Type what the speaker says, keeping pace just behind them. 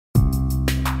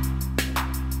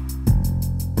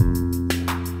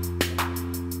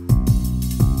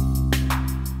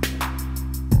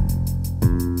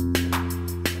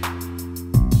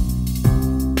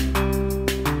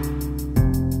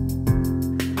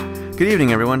Good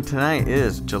evening, everyone. Tonight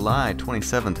is July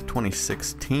 27th,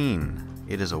 2016.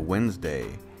 It is a Wednesday,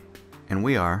 and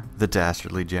we are the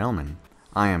Dastardly Gentlemen.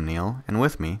 I am Neil, and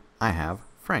with me, I have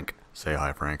Frank. Say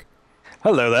hi, Frank.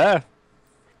 Hello there.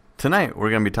 Tonight,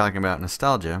 we're going to be talking about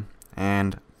nostalgia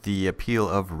and the appeal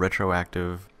of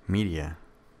retroactive media.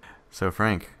 So,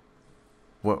 Frank,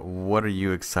 what are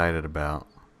you excited about?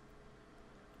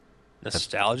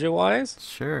 Nostalgia-wise,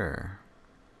 Sure.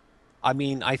 I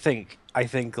think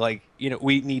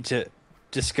we need to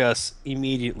discuss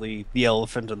immediately the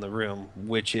elephant in the room,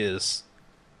 which is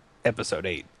episode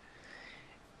 8.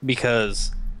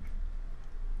 Because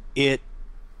it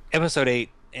episode 8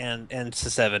 and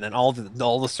 7 and all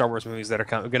the Star Wars movies that are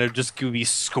going to just be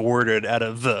squirted out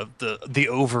of the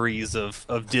ovaries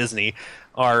of Disney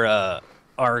are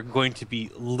going to be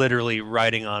literally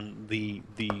riding on the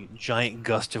giant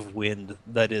gust of wind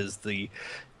that is the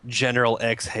general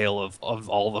exhale of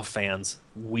all the fans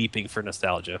weeping for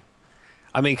nostalgia.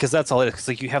 I mean, because that's all it is. 'Cause,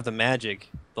 like, you have the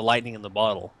magic, the lightning in the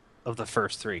bottle of the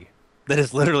first three. That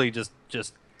is literally just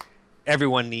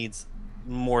everyone needs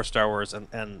more Star Wars,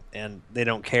 and they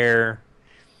don't care.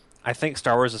 I think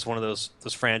Star Wars is one of those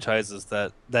franchises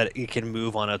that it can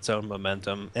move on its own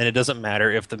momentum, and it doesn't matter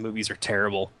if the movies are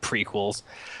terrible prequels.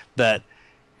 That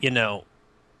you know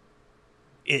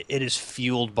it is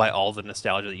fueled by all the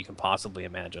nostalgia that you can possibly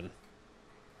imagine.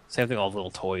 Same thing, all the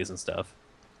little toys and stuff.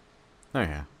 Oh,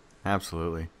 yeah.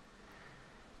 Absolutely.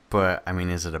 But, I mean,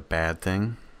 is it a bad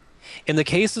thing? In the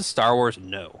case of Star Wars,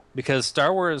 no, because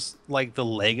Star Wars, like the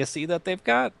legacy that they've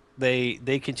got,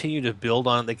 they continue to build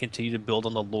on. They continue to build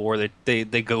on the lore. They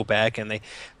go back and they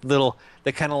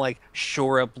kind of like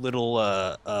shore up little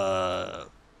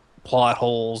plot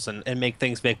holes and make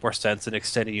things make more sense and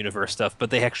extended universe stuff,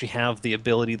 but they actually have the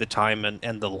ability, the time,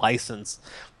 and the license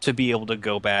to be able to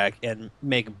go back and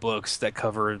make books that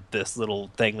cover this little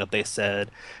thing that they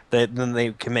said, that then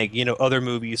they can make, other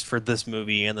movies for this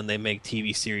movie, and then they make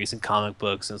TV series and comic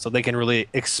books, and so they can really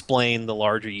explain the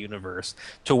larger universe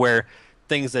to where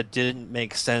things that didn't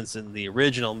make sense in the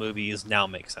original movies now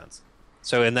make sense.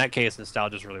 So in that case,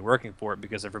 nostalgia is really working for it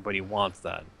because everybody wants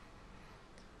that.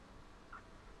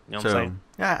 You know what I'm saying?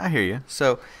 Yeah, I hear you.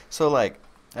 So like,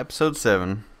 episode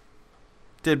 7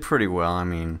 did pretty well. I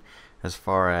mean, as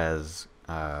far as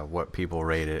what people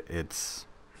rate it, it's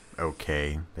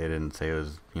okay. They didn't say it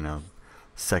was,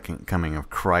 second coming of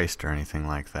Christ or anything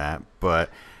like that, but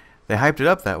they hyped it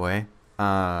up that way.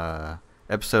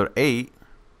 Episode 8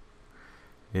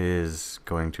 is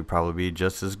going to probably be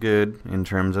just as good in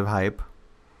terms of hype.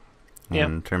 Yeah.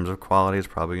 In terms of quality, it's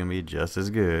probably going to be just as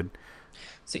good.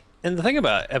 See, and the thing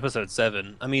about episode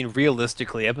 7, I mean,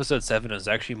 realistically, episode 7 is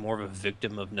actually more of a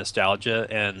victim of nostalgia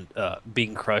and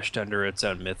being crushed under its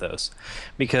own mythos.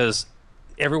 Because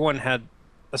everyone had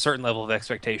a certain level of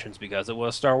expectations because it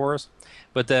was Star Wars.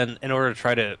 But then in order to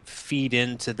try to feed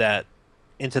into that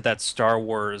Star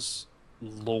Wars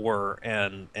lore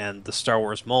and the Star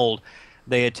Wars mold,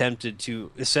 they attempted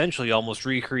to essentially almost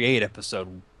recreate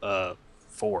episode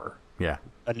 4. Yeah.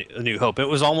 A New Hope. It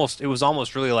was almost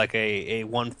really like a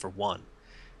one for one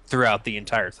throughout the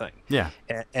entire thing. Yeah.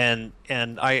 And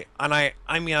I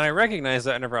mean, I recognized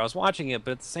that whenever I was watching it,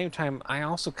 but at the same time I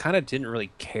also kind of didn't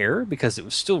really care because it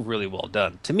was still really well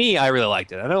done. To me, I really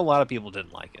liked it. I know a lot of people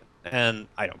didn't like it, and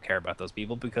I don't care about those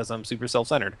people because I'm super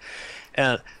self-centered.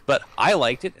 But I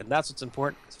liked it, and that's what's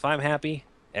important. 'Cause if I'm happy,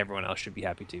 everyone else should be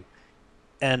happy too.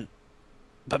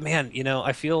 But man,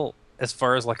 I feel as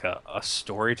far as like a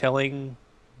storytelling,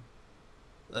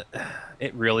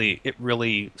 it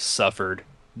really suffered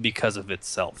because of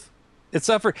itself. It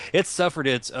suffered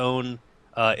its own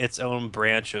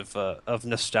branch of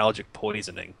nostalgic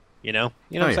poisoning. You know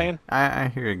what I'm saying? I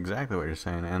hear exactly what you're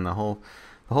saying, and the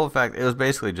whole fact, it was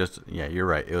basically just, yeah, you're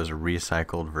right. It was a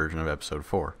recycled version of episode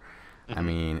 4. Mm-hmm. I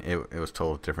mean, it was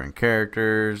told with different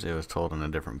characters. It was told in a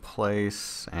different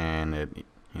place, and it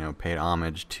paid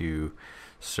homage to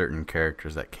certain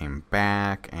characters that came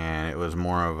back, and it was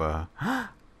more of a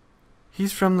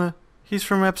he's from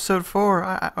episode 4.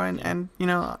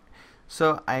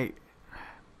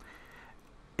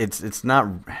 It's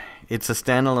a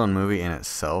standalone movie in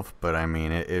itself, but I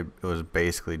mean it was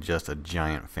basically just a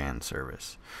giant fan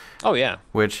service. Oh yeah.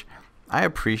 Which I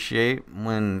appreciate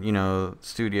when,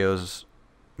 studios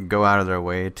go out of their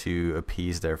way to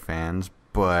appease their fans,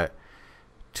 but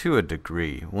to a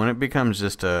degree, when it becomes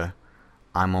just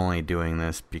I'm only doing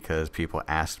this because people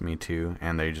asked me to,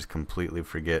 and they just completely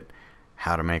forget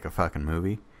how to make a fucking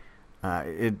movie,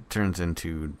 it turns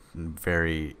into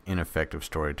very ineffective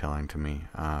storytelling to me.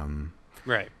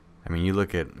 Right. I mean, you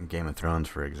look at Game of Thrones,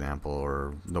 for example,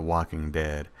 or The Walking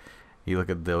Dead, You look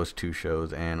at those two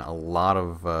shows, and a lot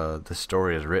of the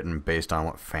story is written based on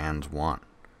what fans want,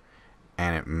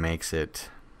 and it makes it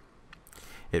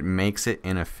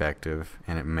ineffective,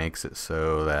 and it makes it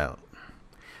so that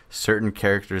certain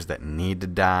characters that need to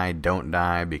die don't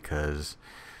die because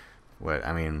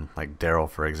like Daryl,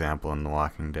 for example, in The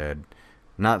Walking Dead.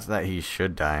 Not that he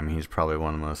should die. I mean, he's probably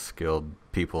one of the most skilled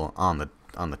people on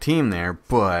the team there,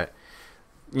 but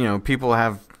people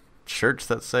have shirts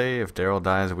that say if Daryl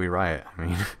dies, we riot. I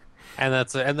mean,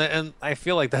 and I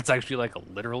feel like that's actually like a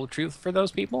literal truth for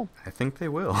those people. I think they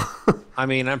will. I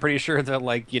mean, I'm pretty sure that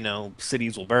like,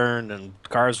 cities will burn and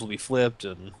cars will be flipped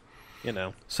and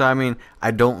So, I mean,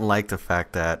 I don't like the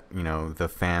fact that, the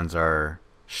fans are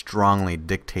strongly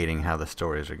dictating how the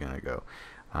stories are going to go.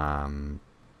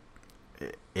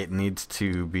 It needs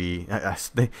to be...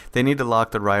 They need to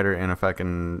lock the writer in a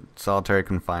fucking solitary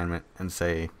confinement and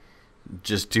say,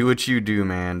 just do what you do,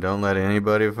 man. Don't let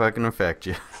anybody fucking affect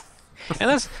you. And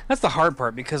that's the hard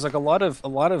part, because like a lot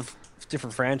of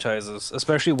different franchises,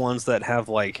 especially ones that have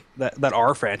like that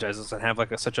are franchises that have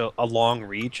like such a long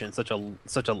reach and such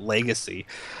a legacy,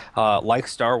 like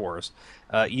Star Wars,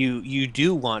 you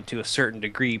do want to a certain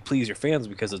degree please your fans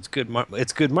because it's good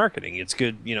marketing. It's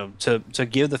good, to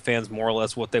give the fans more or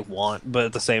less what they want, but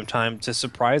at the same time to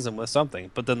surprise them with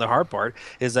something. But then the hard part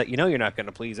is that you're not going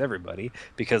to please everybody,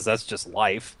 because that's just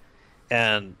life,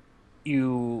 and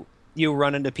you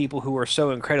run into people who are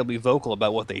so incredibly vocal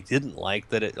about what they didn't like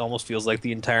that it almost feels like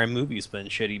the entire movie's been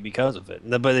shitty because of it.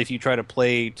 But if you try to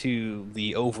play to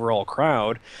the overall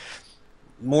crowd,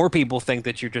 more people think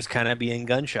that you're just kind of being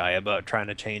gun shy about trying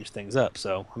to change things up.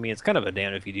 So, I mean, it's kind of a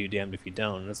damned if you do, damned if you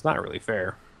don't, and it's not really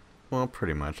fair. Well,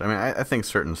 pretty much. I mean, I think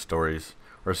certain stories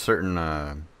or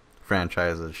certain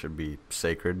franchises should be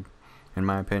sacred, in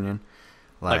my opinion.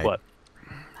 Like what?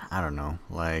 I don't know.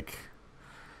 Like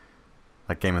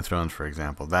Game of Thrones, for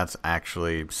example. That's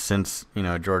actually, since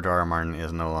George R.R. Martin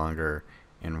is no longer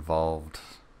involved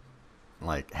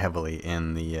like heavily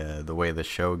in the way the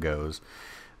show goes,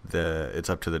 it's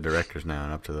up to the directors now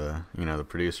and up to the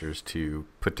producers to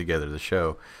put together the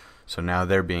show. So now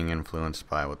they're being influenced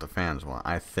by what the fans want.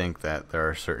 I think that there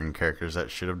are certain characters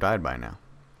that should have died by now.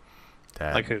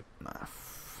 Like who?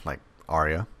 Like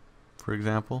Arya, for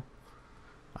example.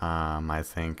 I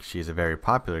think she's a very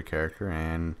popular character,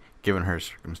 and given her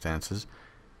circumstances,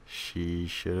 she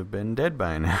should have been dead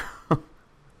by now.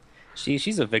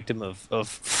 She's a victim of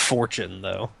fortune,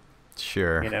 though.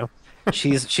 Sure.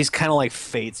 She's kind of like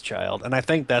fate's child, and I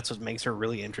think that's what makes her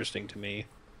really interesting to me.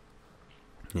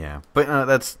 Yeah, but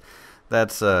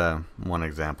that's one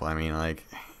example. I mean, like,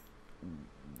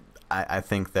 I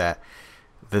think that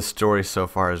this story so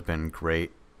far has been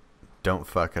great. Don't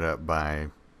fuck it up by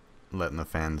letting the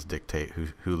fans dictate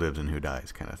who lives and who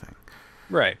dies, kind of thing.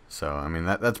 Right. So, I mean,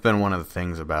 that's been one of the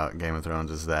things about Game of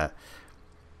Thrones, is that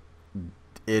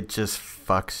it just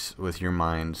fucks with your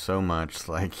mind so much.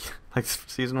 Like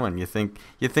season 1, you think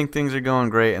things are going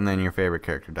great, and then your favorite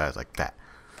character dies like that,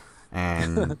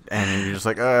 and you're just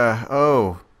like,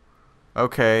 oh,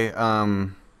 okay.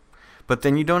 But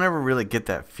then you don't ever really get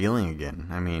that feeling again.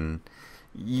 I mean,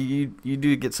 you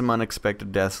do get some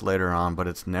unexpected deaths later on, but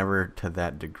it's never to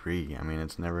that degree. I mean,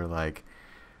 it's never like,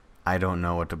 I don't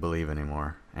know what to believe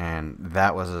anymore. And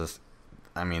that was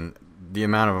the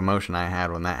amount of emotion I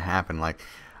had when that happened. Like,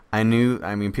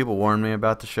 people warned me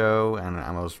about the show, and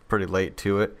I was pretty late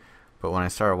to it. But when I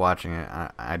started watching it,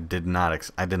 I did not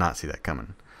see that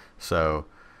coming. So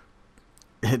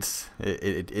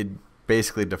it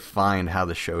basically defined how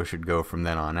the show should go from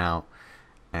then on out,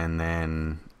 and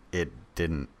then it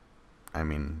didn't. I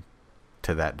mean,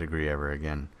 to that degree ever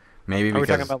again. Maybe because, are we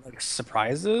talking about like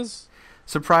surprises,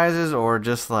 or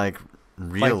just like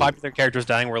real, like popular characters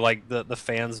dying, where like the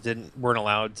fans weren't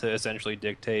allowed to essentially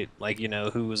dictate like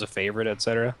who was a favorite,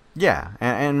 etc. Yeah,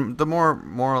 and the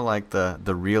more like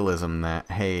the realism that,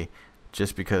 hey,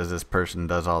 just because this person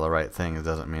does all the right things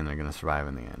doesn't mean they're going to survive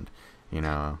in the end.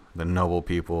 The noble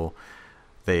people,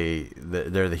 they're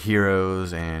the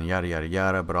heroes and yada yada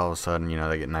yada, but all of a sudden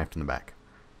they get knifed in the back.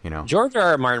 George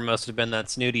R.R. Martin must have been that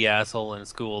snooty asshole in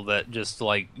school that just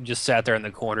sat there in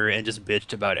the corner and just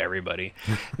bitched about everybody,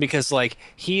 because like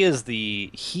he is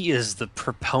the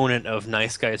proponent of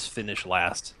nice guys finish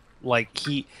last.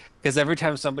 Because every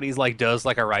time somebody's like does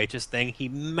like a righteous thing, he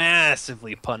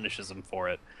massively punishes them for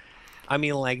it. I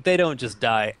mean, like, they don't just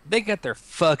die; they get their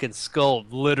fucking skull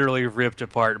literally ripped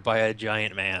apart by a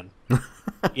giant man.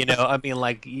 I mean,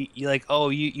 like,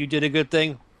 you did a good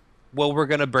thing. Well, we're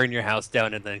gonna burn your house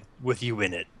down, and then with you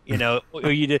in it. You know,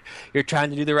 you're trying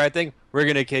to do the right thing. We're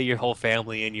gonna kill your whole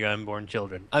family and your unborn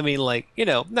children. I mean, like,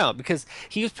 no, because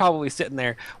he was probably sitting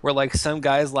there where like some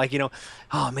guys like,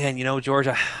 oh man, George,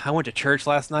 I went to church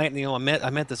last night and I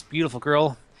met this beautiful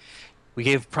girl. We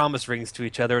gave promise rings to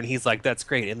each other, and he's like, that's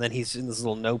great. And then he's in this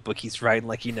little notebook. He's writing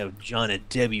like, John and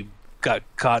Debbie got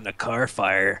caught in a car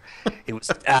fire. It was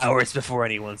hours before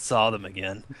anyone saw them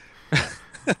again.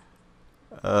 That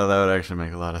would actually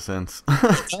make a lot of sense.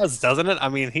 It does, doesn't it? I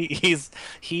mean, he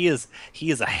is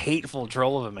a hateful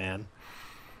troll of a man.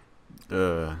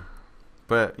 uh,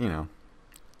 but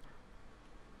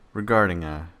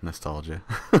regarding nostalgia.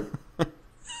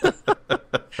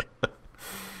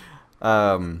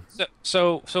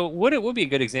 So what it would be a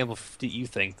good example, do you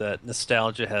think, that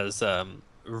nostalgia has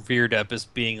reared up as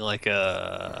being like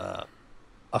a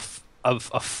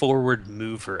forward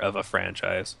mover of a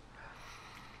franchise?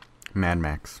 Mad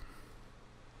Max.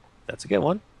 That's a good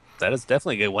one. That is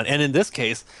definitely a good one. And in this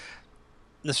case,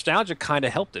 nostalgia kind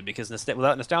of helped it, because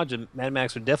without nostalgia, Mad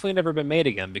Max would definitely never been made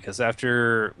again. Because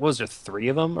after, what was there, 3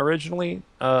 of them originally?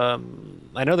 I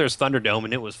know there's Thunderdome,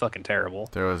 and it was fucking terrible.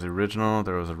 There was the original,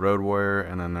 there was a Road Warrior,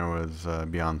 and then there was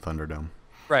Beyond Thunderdome.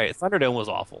 Right, Thunderdome was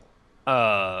awful.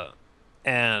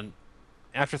 And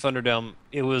after Thunderdome,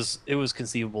 it was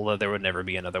conceivable that there would never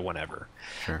be another one ever.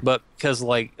 Sure. But because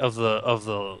like of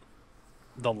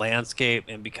the landscape,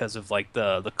 and because of like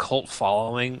the cult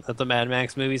following that the Mad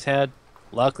Max movies had,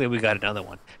 luckily we got another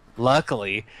one.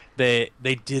 Luckily, they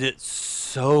did it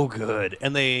so good,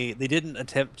 and they didn't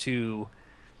attempt to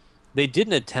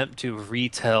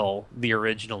retell the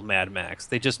original Mad Max.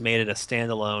 They just made it a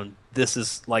standalone.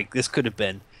 This could have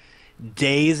been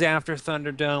days after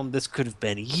Thunderdome. This could have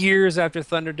been years after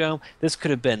Thunderdome. This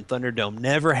could have been Thunderdome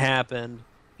never happened.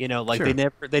 Sure.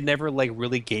 They never like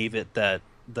really gave it that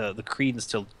the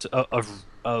credence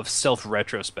of self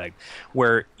retrospect,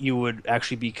 where you would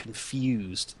actually be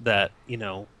confused that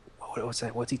what's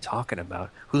that? What's he talking about?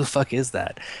 Who the fuck is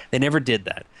that? They never did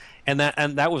that, and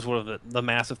that was one of the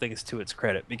massive things to its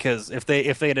credit, because if they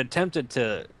had attempted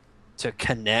to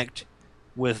connect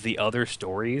with the other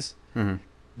stories, Mm-hmm.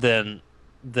 then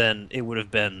it would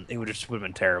have been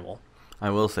terrible.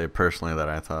 I will say personally that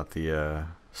I thought the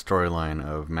storyline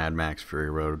of Mad Max Fury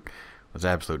Road was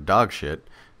absolute dog shit,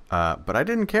 but I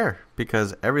didn't care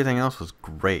because everything else was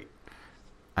great.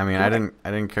 I mean, I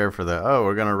didn't care for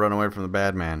we're gonna run away from the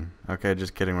bad man. Okay,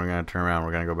 just kidding. We're gonna turn around.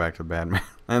 We're gonna go back to the bad man,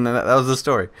 and then that was the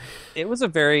story. It was a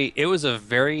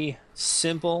very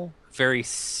simple, very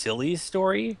silly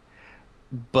story,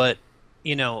 but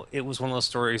it was one of those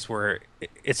stories where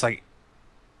it's like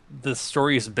the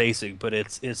story is basic, but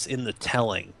it's in the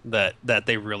telling that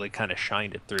they really kind of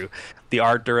shined it through. The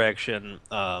art direction,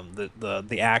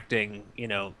 the acting,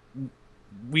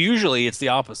 usually it's the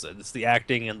opposite. It's the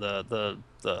acting and the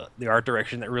art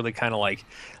direction that really kind of like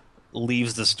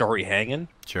leaves the story hanging.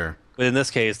 Sure. But in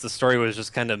this case, the story was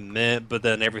just kind of meh, but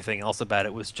then everything else about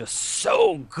it was just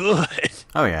so good.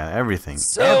 Oh yeah, everything.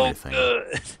 So everything.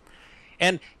 good.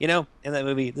 And in that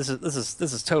movie, this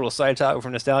is total side topic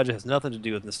from nostalgia. It has nothing to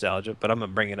do with nostalgia, but I'm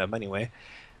gonna bring it up anyway.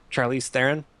 Charlize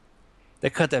Theron, they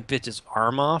cut that bitch's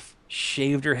arm off,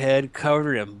 shaved her head,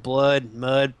 covered it in blood,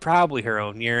 mud, probably her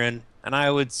own urine, and I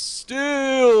would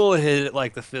still hit it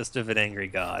like the fist of an angry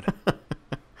god.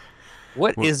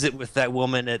 What is it with that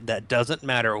woman that doesn't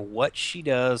matter what she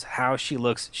does, how she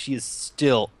looks, she is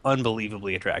still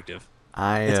unbelievably attractive?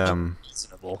 It's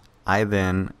unreasonable. I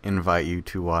then invite you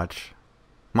to watch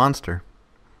Monster,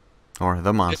 or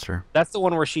The Monster. That's the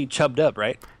one where she chubbed up,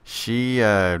 right? She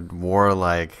wore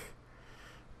like,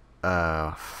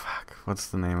 fuck, what's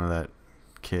the name of that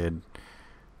kid?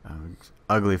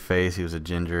 Ugly face. He was a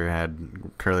ginger,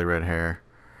 had curly red hair.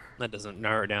 That doesn't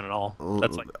narrow it down at all.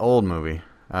 That's like old movie.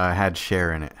 Had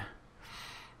Cher in it.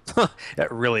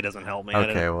 that really doesn't help me.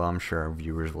 Okay, well, I'm sure our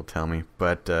viewers will tell me,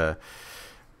 but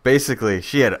basically,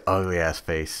 she had an ugly ass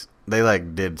face. They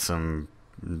like did some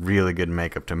really good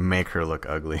makeup to make her look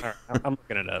ugly. Right, I'm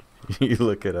looking it up. You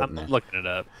look it up I'm now. looking it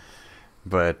up.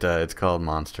 But it's called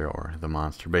Monster, or The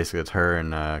Monster. Basically, it's her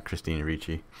and Christina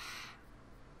Ricci.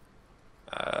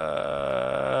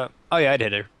 Oh yeah, I'd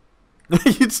hit her.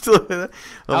 You'd still hit that?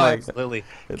 Oh, my absolutely.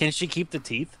 Can she keep the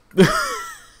teeth?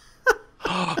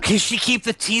 Can she keep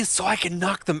the teeth so I can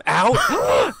knock them out?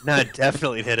 No, I'd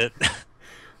definitely hit it.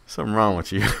 Something wrong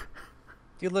with you.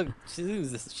 Dude, look,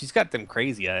 she's got them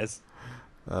crazy eyes.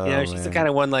 Oh, she's the man. kind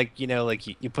of one like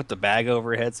you put the bag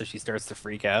over her head so she starts to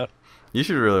freak out. You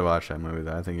should really watch that movie,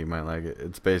 though. I think you might like it.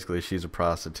 It's basically she's a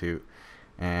prostitute,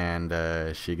 and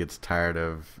she gets tired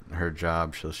of her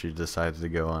job, so she decides to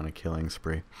go on a killing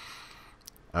spree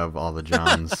of all the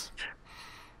Johns.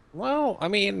 Well, I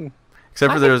mean,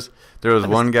 Except I for can there was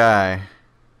one understand. guy.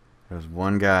 There was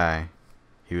one guy.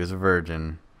 He was a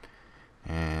virgin,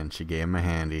 and she gave him a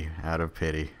handy out of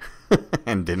pity,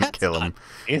 and didn't That's kill not him.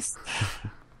 nice.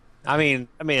 I mean,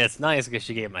 it's nice because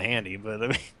she gave him a handy, but I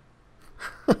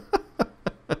mean,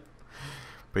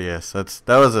 But yes, that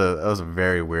was a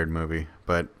very weird movie,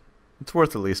 but it's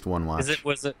worth at least one is watch.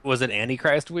 it was it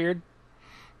Antichrist weird?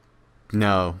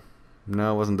 No,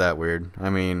 no, it wasn't that weird. I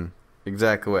mean,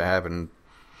 exactly what happened.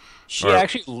 Or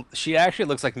She actually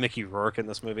looks like Mickey Rourke in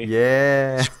this movie.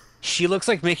 yeah, She looks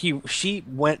like Mickey. She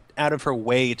went out of her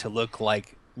way to look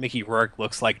like Mickey Rourke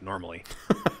looks like normally.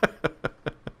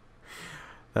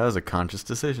 that was a conscious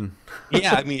decision.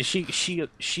 Yeah, I mean,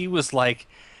 she was like,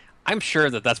 I'm sure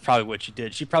that that's probably what she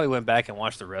did. She probably went back and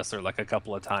watched The Wrestler like a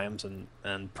couple of times,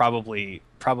 and probably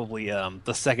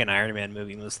the second Iron Man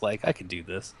movie was like, I could do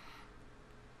this.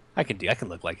 I can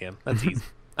look like him. That's easy.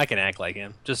 I can act like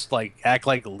him. Just like act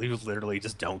like you literally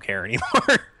just don't care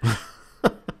anymore.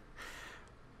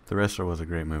 The Wrestler was a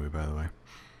great movie, by the way.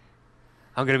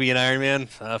 I'm gonna be an Iron Man.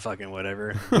 Fucking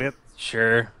whatever. Whip,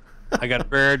 sure. I got a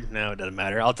bird. No, it doesn't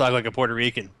matter. I'll talk like a Puerto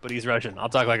Rican, but he's Russian. I'll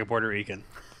talk like a Puerto Rican.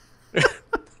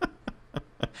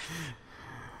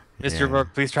 Mr. Yeah.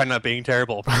 Rourke, please try not being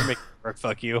terrible. You're making Rourke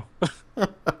fuck you.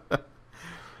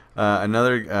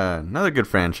 Another good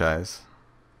franchise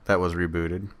that was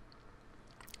rebooted.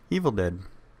 Evil Dead.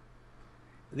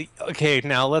 Okay,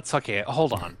 now let's. Okay,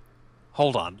 hold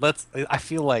on. Let's. I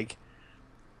feel like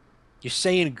you're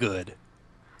saying good,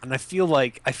 and I feel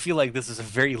like this is a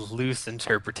very loose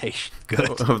interpretation. Good.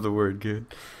 Of the word good.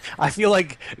 I feel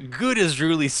like good is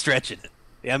really stretching it.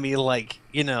 I mean, like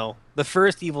the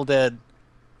first Evil Dead,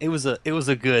 it was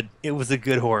a good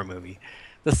horror movie.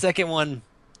 The second one,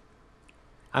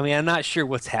 I mean, I'm not sure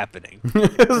what's happening.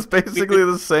 It was basically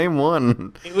the same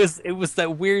one. It was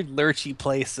that weird lurchy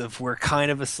place of we're kind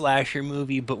of a slasher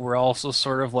movie, but we're also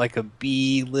sort of like a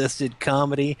B-listed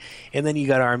comedy. And then you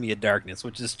got Army of Darkness,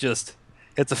 which is just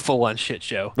it's a full-on shit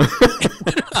show.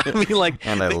 I mean, like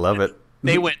And I love it.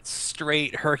 they went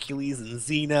straight Hercules and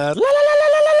Xena. La, la, la,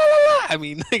 la, la, la, la, la. I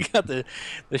mean, they got the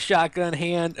shotgun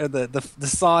hand or the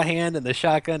saw hand and the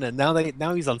shotgun, and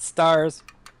now he's on stars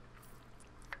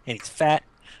and he's fat.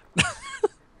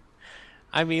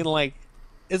 I mean, like,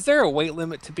 is there a weight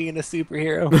limit to being a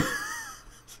superhero?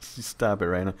 Stop it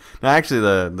right now. No, actually,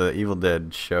 the Evil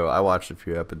Dead show, I watched a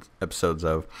few episodes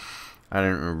of. I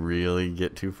didn't really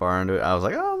get too far into it. I was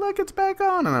like, oh, look, it's back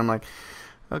on. And I'm like,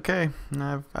 okay,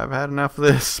 I've had enough of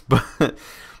this.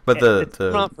 But It's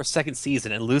coming out for second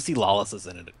season, and Lucy Lawless is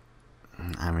in it,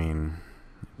 I mean,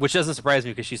 which doesn't surprise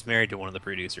me because she's married to one of the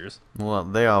producers. well,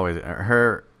 they always,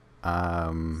 her,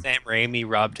 Sam Raimi,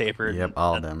 Rob Tapert, yep,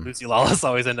 all of and them. Lucy Lawless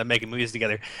always end up making movies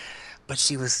together. But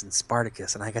she was in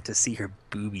Spartacus, and I got to see her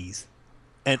boobies.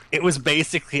 And it was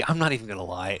basically, I'm not even going to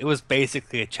lie, it was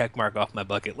basically a check mark off my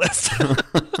bucket list.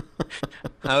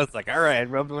 I was like, all right,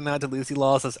 rubbed one out to Lucy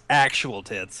Lawless's actual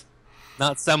tits,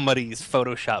 not somebody's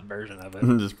Photoshop version of it.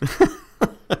 Just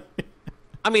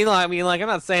I mean, like, I'm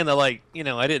not saying that, like,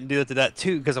 I didn't do it to that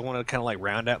too because I wanted to kind of like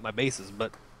round out my bases,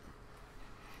 but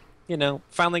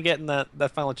finally getting that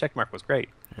final check mark was great.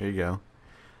 there you go.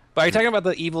 But are you talking about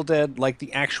the Evil Dead, like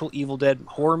the actual Evil Dead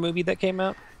horror movie that came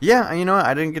out? Yeah, you know what?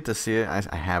 I didn't get to see it.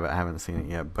 I haven't seen it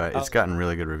yet, but it's gotten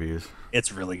really good reviews.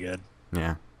 It's really good.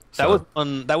 Yeah. That So, was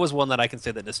one. That was one that I can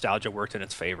say that nostalgia worked in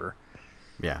its favor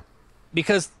yeah.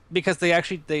 because they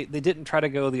actually they didn't try to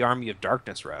go the Army of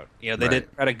Darkness route. They Right.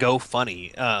 didn't try to go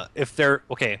funny. If they're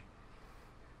okay,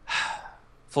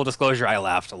 full disclosure, I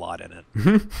laughed a lot in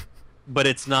it, but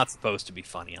it's not supposed to be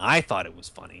funny. I thought it was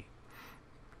funny.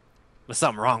 There's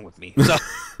something wrong with me. So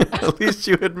At least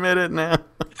you admit it now.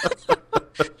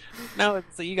 no,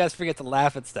 so you guys forget to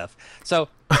laugh at stuff. So,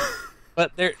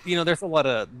 but there's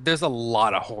a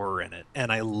lot of horror in it,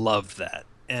 and I loved that.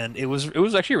 And it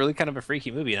was actually really kind of a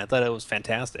freaky movie, and I thought it was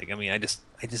fantastic. I mean, it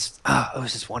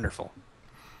was just wonderful.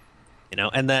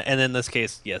 And in this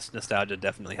case, yes, nostalgia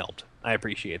definitely helped. I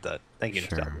appreciate that. Thank you,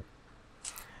 nostalgia.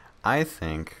 Sure. I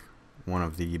think one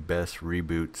of the best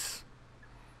reboots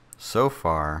so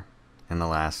far in the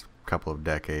last couple of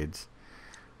decades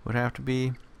would have to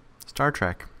be Star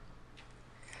Trek.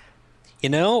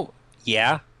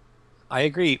 Yeah, I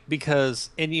agree because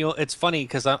it's funny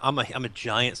because I'm a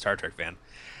giant Star Trek fan,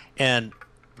 and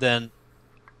then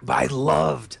but I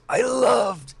loved.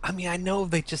 I mean, I know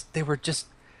they were just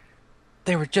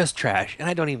trash, and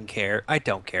I don't even care. I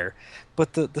don't care.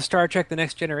 But the Star Trek: The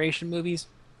Next Generation movies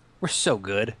were so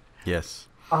good. Yes.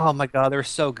 Oh my God, they were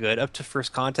so good. Up to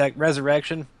First Contact,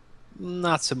 Resurrection,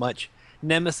 not so much.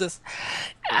 Nemesis,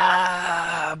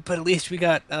 but at least we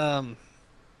got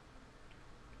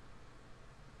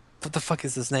what the fuck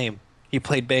is his name? He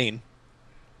played Bane.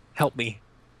 Help me.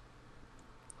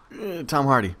 Tom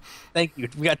Hardy. Thank you.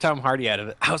 We got Tom Hardy out of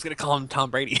it. I was gonna call him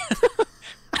Tom Brady.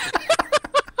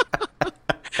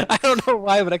 I don't know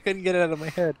why, but I couldn't get it out of my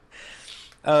head.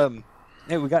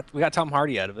 Hey, we got Tom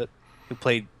Hardy out of it, who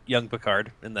played young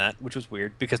Picard in that, which was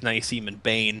weird because now you see him in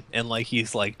Bane, and like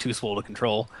he's like too swole to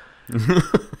control.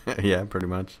 Yeah, pretty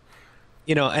much.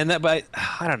 You know, and that, but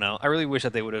I don't know. I really wish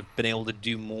that they would have been able to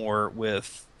do more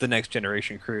with the Next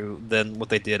Generation crew than what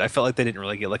they did. I felt like they didn't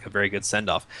really get like a very good send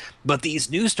off. But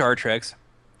these new Star Treks,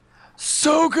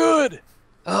 so good.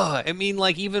 Oh, I mean,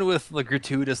 like even with the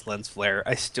gratuitous lens flare,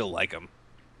 I still like them.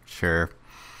 Sure.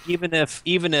 Even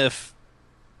if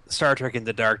Star Trek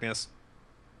Into Darkness,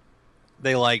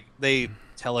 they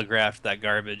telegraphed that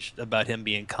garbage about him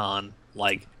being Khan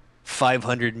like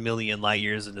 500 million light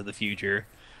years into the future.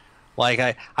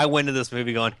 Like I went into this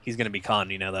movie going, he's gonna be Khan,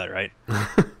 you know that, right?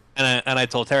 and I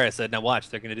told Tara, I said, now watch,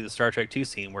 they're gonna do the Star Trek 2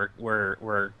 scene where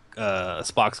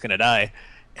Spock's gonna die,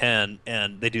 and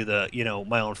they do the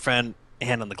my own friend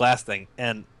hand on the glass thing,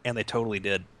 and they totally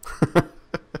did.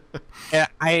 Yeah,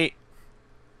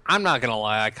 I'm not gonna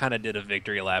lie, I kind of did a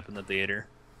victory lap in the theater.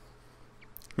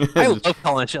 I love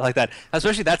calling shit like that,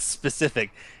 especially that's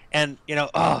specific, and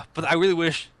but I really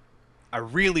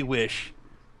wish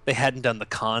they hadn't done the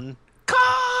Khan.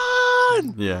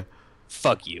 Yeah.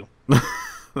 Fuck you.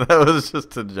 That was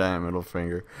just a giant middle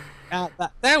finger.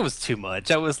 That was too much.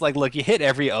 I was like, look, you hit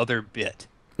every other bit.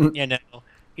 You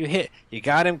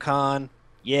got him, Khan.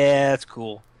 Yeah, it's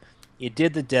cool. You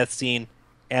did the death scene.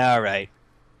 All right.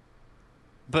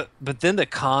 But then the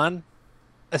Khan,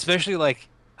 especially like,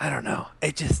 I don't know.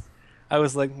 I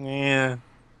was like, yeah.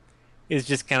 It's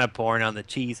just kind of pouring on the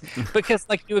cheese because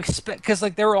like you expect, because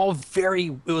like it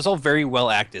was all very well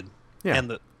acted. Yeah.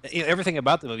 And everything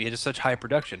about the movie had just such high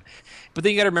production. But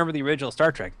then you got to remember the original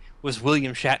Star Trek was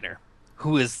William Shatner,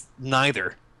 who is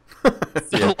neither.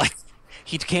 So like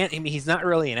he can't. I mean, he's not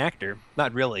really an actor.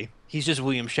 Not really. He's just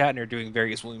William Shatner doing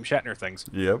various William Shatner things.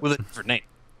 Yep. With a different name.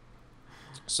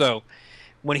 So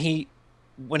when he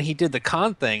did the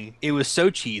Khan thing, it was so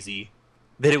cheesy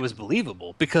that it was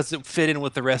believable because it fit in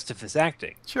with the rest of his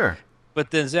acting. Sure.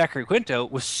 But then Zachary Quinto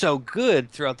was so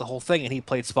good throughout the whole thing, and he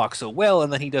played Spock so well,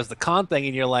 and then he does the Khan thing,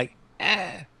 and you're like,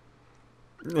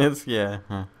 It's yeah.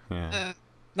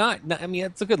 not. I mean,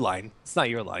 it's a good line. It's not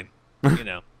your line.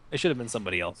 It should have been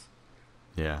somebody else.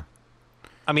 Yeah.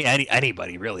 I mean,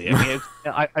 anybody really. I mean,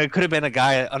 I could have been a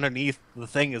guy underneath the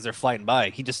thing as they're flying by.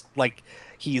 He just like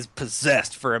he's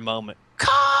possessed for a moment.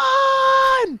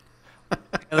 Khan.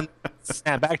 And then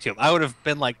snap back to him. I would have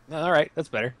been like, all right, that's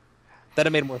better. That'd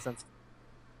have made more sense.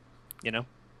 Yeah.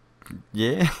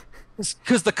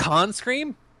 Because the Khan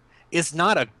scream is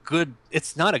not a good.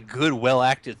 It's not a good, well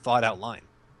acted, thought out line.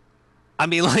 I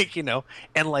mean, like and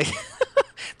like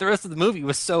the rest of the movie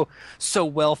was so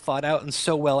well thought out and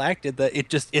so well acted that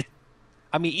it.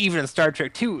 I mean, even in Star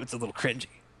Trek 2, it's a little cringy.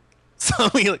 So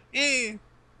you're like,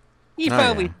 you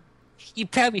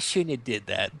probably shouldn't have did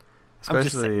that.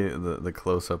 Especially the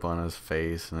close up on his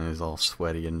face and he's all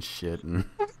sweaty and shit. And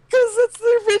because that's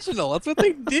the original. That's what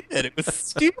they did. It was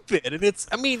stupid, and it's.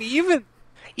 I mean,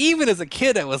 even as a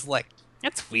kid, I was like,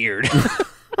 that's weird.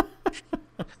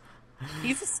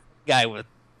 He's a guy with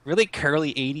really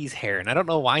curly '80s hair, and I don't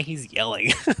know why he's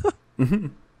yelling.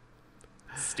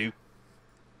 Stupid.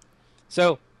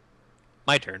 So,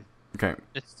 my turn. okay.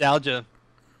 Nostalgia.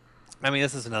 I mean,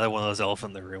 this is another one of those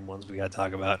elephant in the room ones we got to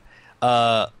talk about.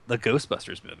 The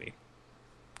Ghostbusters movie.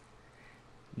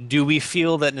 Do we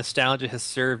feel that nostalgia has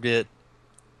served it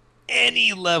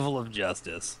any level of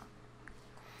justice?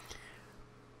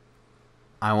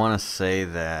 I want to say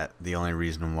that the only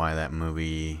reason why that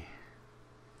movie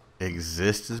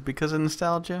exists is because of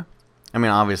nostalgia. I mean,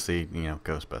 obviously,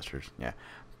 Ghostbusters, yeah,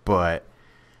 but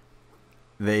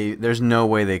there's no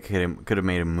way they could have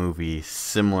made a movie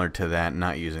similar to that,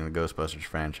 not using the Ghostbusters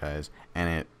franchise, and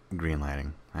it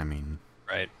greenlighting. I mean,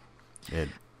 right?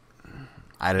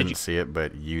 I didn't see it,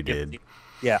 but you did.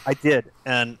 Yeah, I did,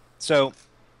 and so,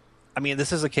 I mean,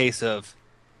 this is a case of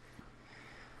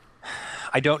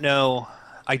I don't know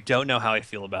how I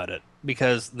feel about it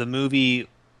because the movie,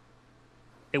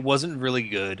 it wasn't really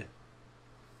good,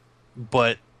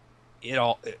 but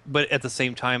at the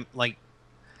same time, like,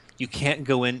 you can't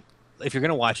go in if you're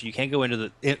gonna watch it. You can't go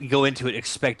into it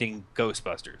expecting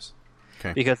Ghostbusters,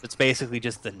 okay, because it's basically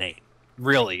just the name.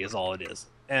 Really, is all it is,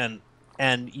 and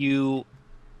you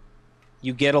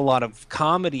get a lot of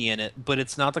comedy in it, but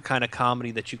it's not the kind of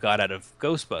comedy that you got out of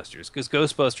Ghostbusters, because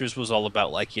Ghostbusters was all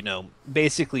about like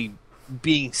basically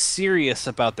being serious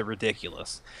about the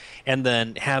ridiculous, and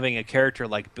then having a character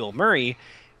like Bill Murray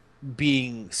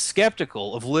being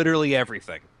skeptical of literally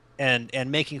everything and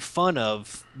making fun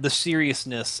of the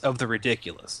seriousness of the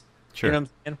ridiculous. You know Sure. what I'm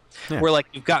saying? Yeah. Where like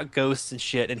you've got ghosts and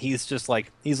shit, and he's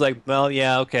like, well,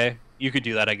 yeah, okay, you could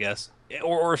do that, I guess,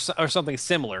 or something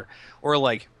similar, or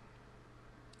like,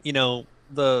 you know,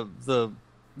 the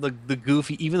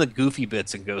goofy, even the goofy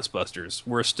bits in Ghostbusters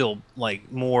were still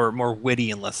like more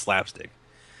witty and less slapstick.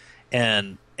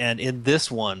 And in this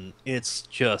one, it's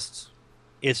just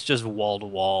wall to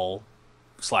wall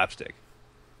slapstick.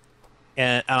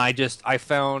 And I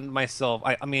found myself,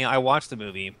 I mean, I watched the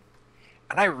movie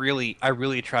and I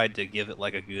really tried to give it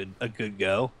like a good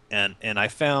go, and I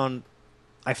found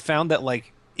that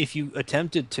like if you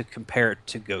attempted to compare it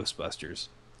to Ghostbusters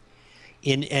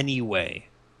in any way,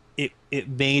 it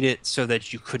made it so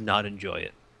that you could not enjoy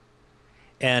it.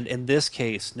 And in this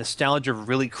case, nostalgia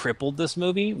really crippled this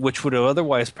movie, which would have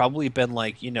otherwise probably been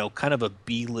like, kind of a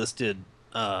B-listed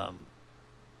um,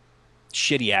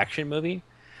 shitty action movie.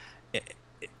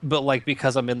 But like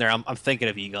because I'm in there, I'm thinking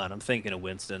of Egon, I'm thinking of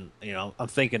Winston, I'm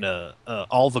thinking of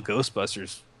all the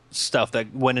Ghostbusters stuff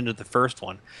that went into the first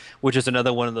one, which is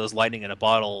another one of those lightning in a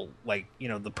bottle, like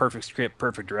the perfect script,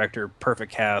 perfect director,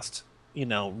 perfect cast,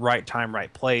 right time,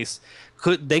 right place.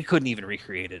 They couldn't even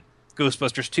recreate it.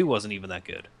 Ghostbusters 2 wasn't even that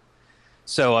good.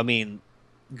 So I mean,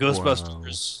 Whoa.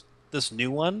 Ghostbusters, this new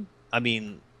one, I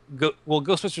mean,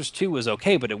 Ghostbusters 2 was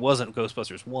okay, but it wasn't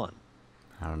Ghostbusters 1.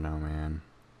 I don't know, man.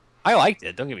 I liked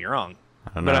it, don't get me wrong.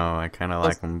 I don't But know. I kind of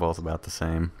like them both about the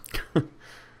same.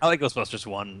 I like Ghostbusters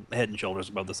 1 head and shoulders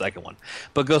above the second one.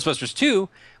 But Ghostbusters 2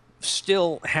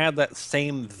 still had that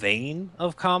same vein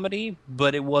of comedy,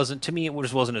 but it wasn't, to me, it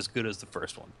just wasn't as good as the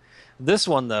first one. This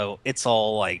one, though, it's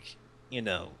all like,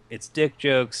 it's dick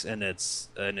jokes and it's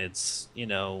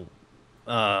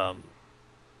um,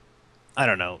 I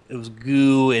don't know. It was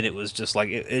goo, and it was just like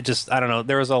it just I don't know.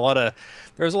 There was a lot of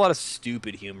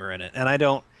stupid humor in it, and I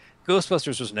don't.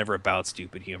 Ghostbusters was never about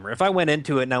stupid humor. If I went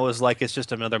into it and I was like, it's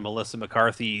just another Melissa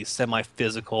McCarthy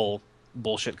semi-physical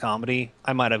bullshit comedy,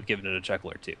 I might have given it a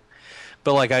chuckle or two.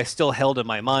 But like, I still held in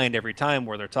my mind every time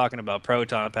where they're talking about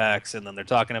proton packs and then they're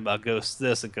talking about ghosts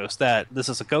this and ghosts that. This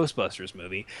is a Ghostbusters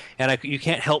movie, and you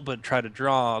can't help but try to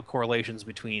draw correlations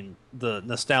between the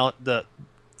nostalgia,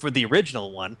 for the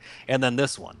original one and then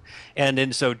this one. And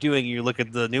in so doing, you look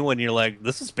at the new one, you're like,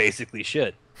 this is basically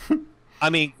shit. I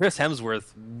mean, Chris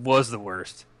Hemsworth was the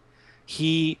worst.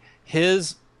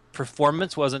 His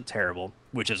performance wasn't terrible,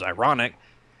 which is ironic.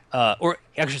 Or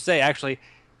I should say, actually,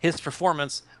 his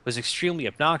performance was extremely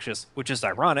obnoxious, which is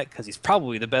ironic because he's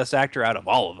probably the best actor out of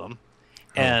all of them.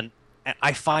 Oh, And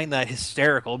I find that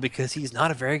hysterical because he's not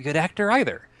a very good actor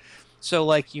either. So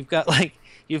like you've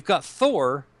got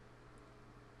Thor.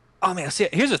 Oh man, see,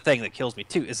 here's the thing that kills me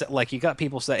too is that like you got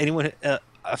people say anyone.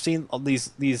 I've seen all these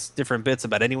different bits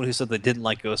about anyone who said they didn't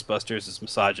like Ghostbusters is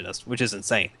misogynist, which is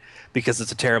insane because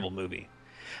it's a terrible movie.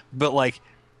 But like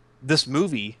this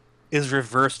movie is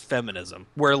reversed feminism,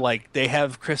 where like they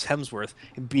have Chris Hemsworth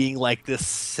being like this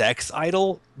sex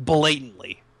idol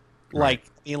blatantly. right. Like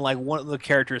in like one of the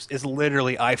characters is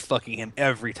literally I fucking him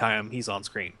every time he's on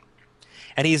screen,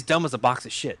 and he's dumb as a box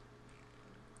of shit.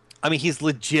 I mean, he's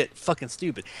legit fucking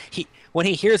stupid. When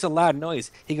he hears a loud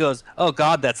noise, he goes, "Oh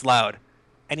God, that's loud,"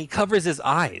 and he covers his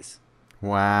eyes.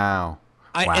 Wow.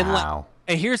 I Wow.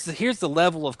 and here's the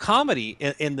level of comedy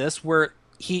in this where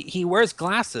he wears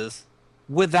glasses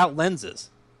without lenses.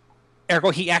 Ergo,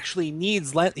 he actually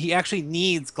needs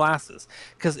glasses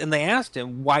because and they asked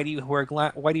him why do you wear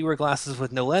glasses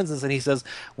with no lenses, and he says,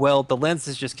 "Well, the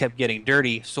lenses just kept getting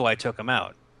dirty, so I took them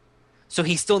out." So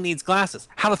he still needs glasses.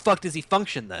 How the fuck does he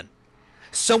function then?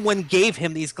 Someone gave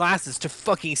him these glasses to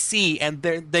fucking see, and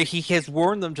he has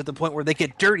worn them to the point where they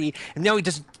get dirty, and now he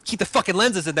doesn't keep the fucking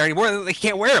lenses in there anymore. He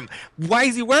can't wear them. Why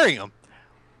is he wearing them?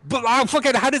 But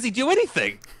fucking, how does he do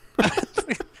anything? I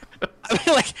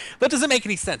mean, like that doesn't make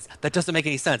any sense. That doesn't make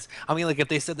any sense. I mean, like if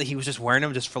they said that he was just wearing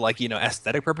them just for like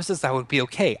aesthetic purposes, that would be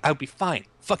okay. I would be fine.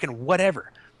 Fucking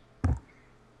whatever.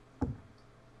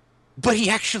 But he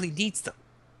actually needs them.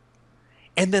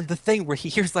 And then the thing where he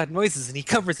hears loud noises and he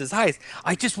covers his eyes,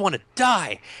 I just want to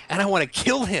die and I want to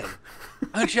kill him.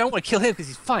 Actually, I don't want to kill him because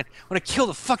he's fine. I want to kill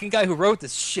the fucking guy who wrote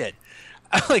this shit.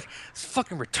 I'm like, it's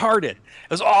fucking retarded. It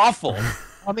was awful.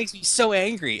 It makes me so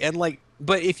angry. And like,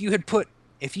 but if you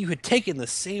had taken the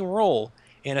same role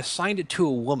and assigned it to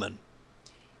a woman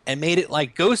and made it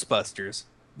like Ghostbusters,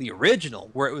 the original,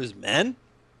 where it was men,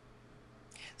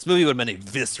 this movie would have been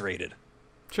eviscerated.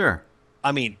 Sure.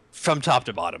 I mean, from top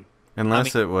to bottom. I mean,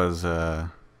 Unless it was God,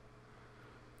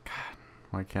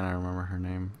 why can't I remember her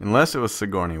name? Unless it was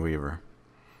Sigourney Weaver.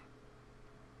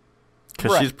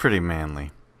 Cuz right. she's pretty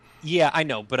manly. Yeah, I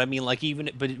know, but I mean, like, even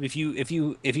but if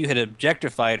you had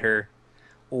objectified her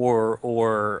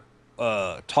or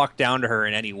talked down to her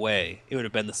in any way, it would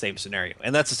have been the same scenario.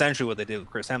 And that's essentially what they did with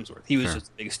Chris Hemsworth. He was Sure.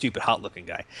 just a big, stupid, hot-looking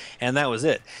guy, and that was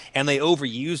it. And they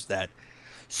overused that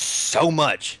so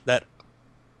much that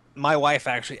my wife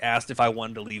actually asked if I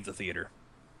wanted to leave the theater.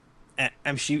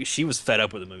 And she was fed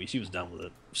up with the movie. She was done with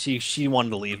it. She wanted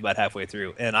to leave about halfway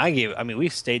through, and I mean, we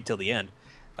stayed till the end.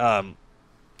 Um,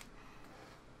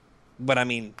 but I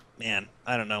mean, man,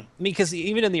 I don't know. I mean, because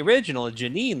even in the original,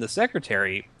 Janine, the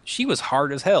secretary, she was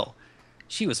hard as hell.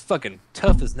 She was fucking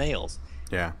tough as nails.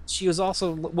 Yeah. She was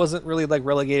also wasn't really like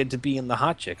relegated to being the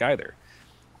hot chick either.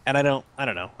 And I don't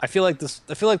know. I feel like this.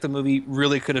 I feel like the movie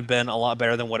really could have been a lot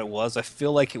better than what it was. I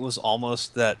feel like it was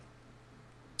almost that.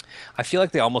 I feel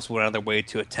like they almost went out of their way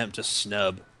to attempt to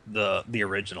snub the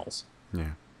originals,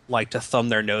 Yeah. like to thumb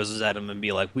their noses at them and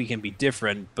be like, we can be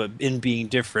different, but in being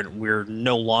different, we're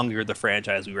no longer the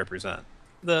franchise we represent.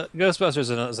 The Ghostbusters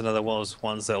is another one of those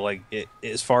ones that, like, it,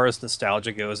 as far as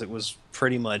nostalgia goes, it was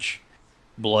pretty much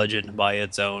bludgeoned by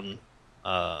its own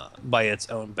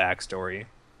backstory.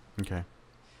 Okay.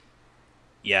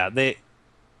 Yeah,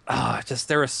 just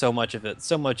there was so much of it.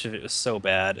 So much of it was so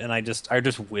bad, and I just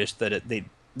wish that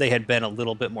they had been a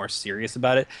little bit more serious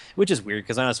about it, which is weird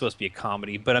because I know it's supposed to be a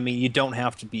comedy, but I mean, you don't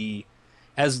have to be,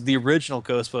 as the original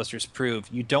Ghostbusters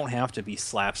proved, you don't have to be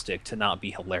slapstick to not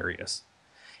be hilarious.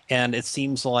 And it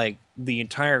seems like the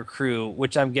entire crew,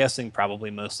 which I'm guessing probably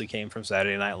mostly came from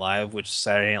Saturday Night Live, which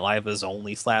Saturday Night Live is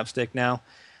only slapstick now,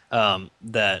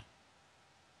 that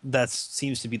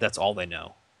seems to be that's all they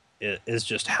know, is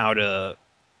just how to,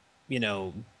 you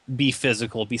know, be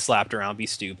physical, be slapped around, be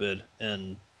stupid,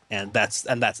 and that's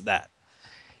that.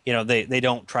 You know, they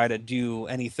don't try to do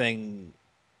anything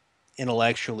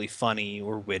intellectually funny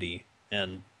or witty,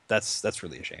 and that's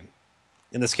really a shame.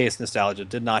 In this case, nostalgia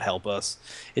did not help us.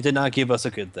 It did not give us a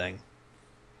good thing.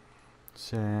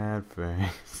 Sad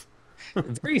face.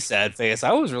 Very sad face.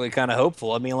 I was really kind of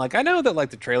hopeful. I mean, like, I know that like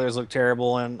the trailers look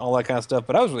terrible and all that kind of stuff,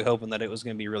 but I was really hoping that it was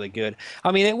going to be really good.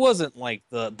 I mean, it wasn't like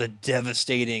the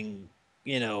devastating,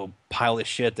 pile of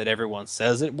shit that everyone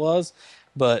says it was,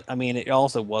 but I mean, it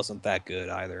also wasn't that good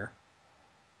either.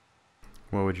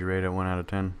 What would you rate it? 1 out of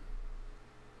 10.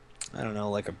 I don't know,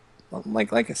 like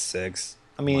a six.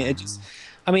 I mean,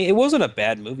 Wow. it wasn't a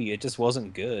bad movie. It just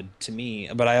wasn't good to me.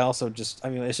 But I also just, I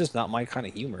mean, it's just not my kind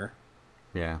of humor.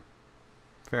 Yeah.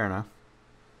 Fair enough.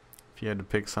 If you had to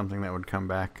pick something that would come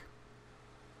back,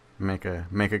 make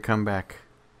a comeback,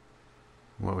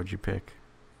 what would you pick?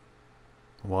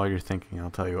 While you're thinking, I'll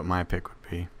tell you what my pick would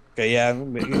be. Okay, yeah.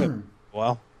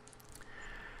 Well,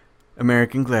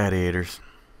 American Gladiators.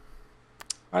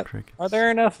 are, Crickets. are there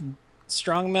enough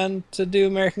strong men to do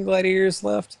American Gladiators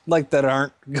left? Like that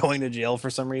aren't going to jail for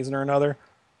some reason or another?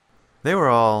 They were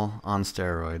all on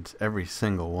steroids, every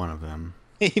single one of them.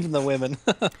 Even the women,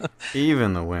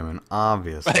 Even the women,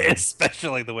 obviously.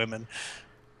 especially the women.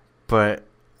 But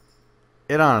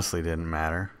it honestly didn't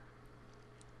matter.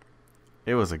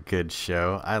 It was a good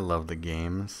show. I love the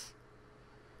games.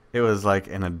 It was like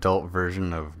an adult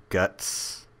version of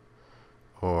Guts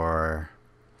or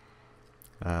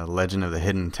Legend of the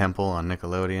Hidden Temple on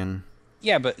Nickelodeon.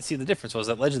 Yeah, but see, the difference was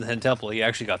that Legend of the Hidden Temple, he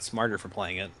actually got smarter for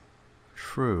playing it.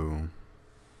 True.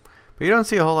 But you don't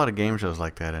see a whole lot of game shows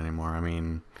like that anymore. I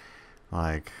mean,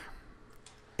 like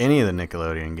any of the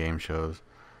Nickelodeon game shows.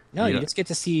 No, You you don't- just get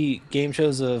to see game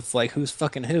shows of like who's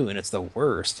fucking who, and it's the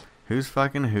worst. Who's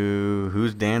fucking who?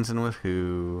 Who's dancing with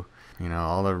who?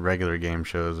 All the regular game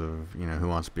shows of, Who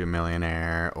Wants to Be a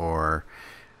Millionaire or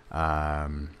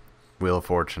Wheel of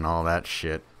Fortune, all that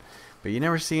shit. But you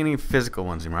never see any physical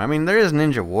ones anymore. I mean, there is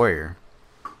Ninja Warrior,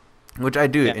 which I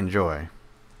do Yeah. enjoy.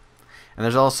 And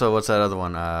there's also, what's that other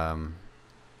one?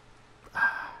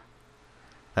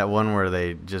 That one where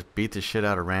they just beat the shit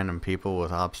out of random people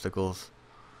with obstacles.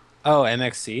 Oh,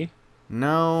 MXC.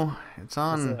 No, it's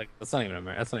on. That's not even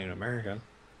That's not even American.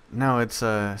 No, it's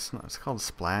called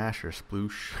Splash or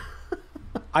Sploosh.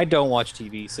 I don't watch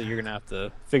TV, so you're gonna have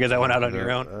to figure that one out on your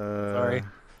own. Sorry.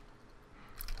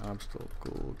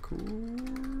 Obstacle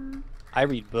cool. I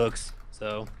read books,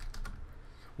 so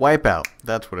Wipeout.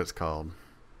 That's what it's called.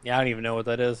 yeah, I don't even know what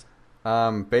that is.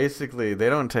 Basically, they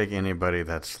don't take anybody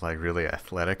that's like really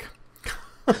athletic.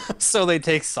 So they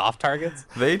take soft targets.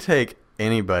 They take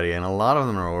anybody, and a lot of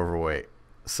them are overweight.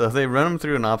 So they run them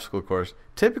through an obstacle course,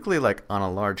 typically like on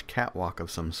a large catwalk of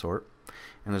some sort,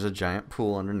 and there's a giant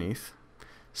pool underneath.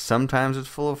 Sometimes it's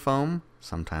full of foam,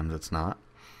 sometimes it's not.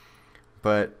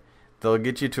 But they'll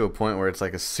get you to a point where it's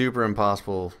like a super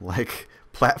impossible like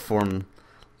platform,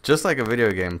 just like a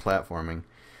video game platforming,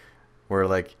 where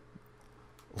like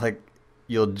like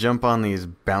you'll jump on these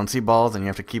bouncy balls and you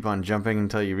have to keep on jumping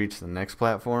until you reach the next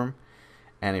platform.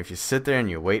 And if you sit there and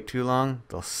you wait too long,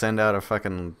 they'll send out a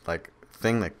fucking like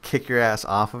thing to kick your ass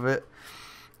off of it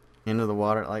into the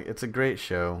water. Like, it's a great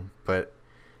show, but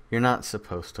you're not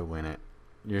supposed to win it.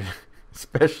 You're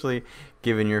especially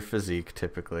given your physique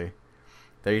typically.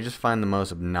 That you just find the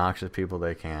most obnoxious people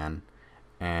they can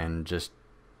and just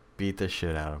beat the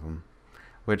shit out of them,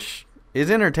 which is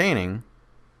entertaining.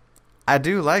 I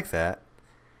do like that.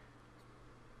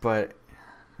 But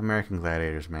American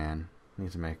Gladiators, man,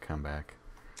 needs to make a comeback.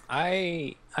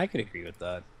 I could agree with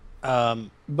that.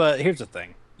 But here's the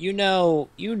thing. You know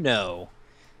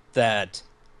that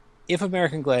if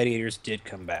American Gladiators did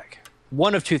come back,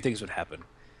 one of two things would happen.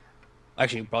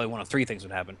 Actually, probably one of three things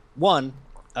would happen. One,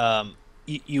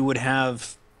 you would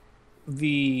have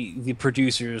the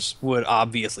producers would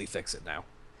obviously fix it now.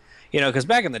 Because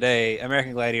back in the day,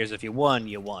 American Gladiators, if you won,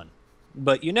 you won.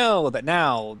 But you know that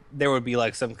now there would be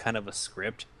like some kind of a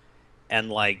script, and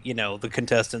like, the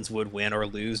contestants would win or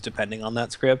lose depending on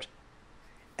that script.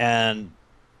 And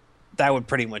that would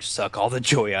pretty much suck all the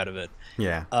joy out of it.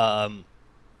 Yeah.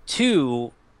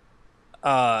 Two,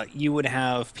 you would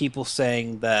have people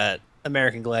saying that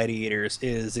American Gladiators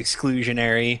is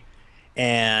exclusionary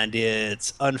and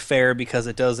it's unfair because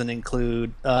it doesn't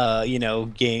include,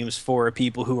 games for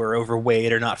people who are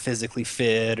overweight or not physically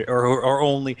fit, or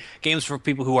only games for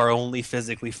people who are only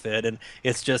physically fit, and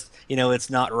it's just, it's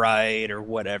not right or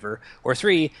whatever. Or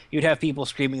three, you'd have people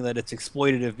screaming that it's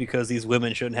exploitative because these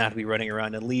women shouldn't have to be running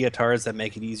around in leotards that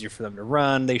make it easier for them to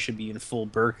run. They should be in full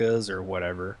burqas or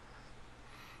whatever.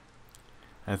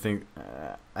 I think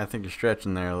you're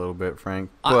stretching there a little bit, Frank.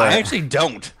 But I actually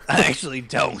don't.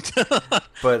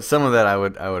 But some of that I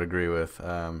would agree with,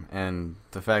 and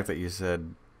the fact that you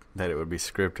said that it would be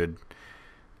scripted,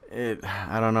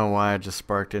 I don't know why it just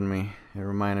sparked in me. It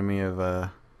reminded me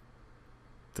of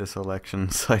this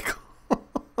election cycle.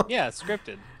 Yeah, it's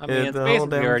scripted. I mean, it's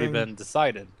basically already been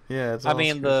decided. Yeah, it's all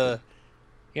scripted.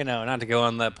 Not to go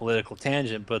on that political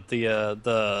tangent, but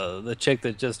the chick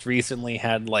that just recently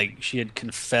had, like, she had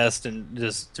confessed and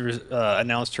just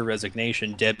announced her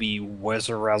resignation, Debbie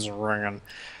Wezerazran,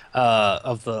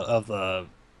 of the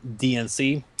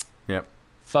DNC. Yep.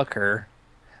 Fuck her.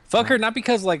 Fuck her, not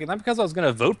because I was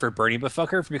gonna vote for Bernie, but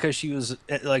fuck her because she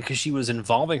was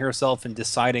involving herself in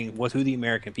deciding who the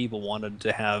American people wanted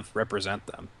to have represent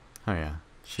them. Oh yeah.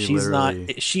 She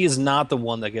is not the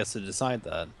one that gets to decide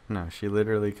that. No, she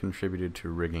literally contributed to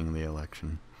rigging the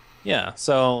election. Yeah,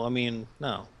 so, I mean,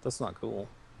 no, that's not cool.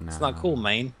 No, it's not cool,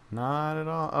 man. Not at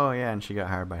all. Oh, yeah, and she got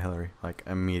hired by Hillary, like,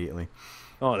 immediately.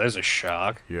 Oh, there's a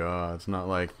shock. Yeah, it's not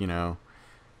like,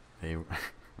 they...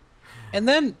 And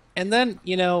then,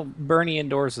 Bernie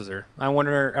endorses her. I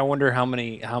wonder how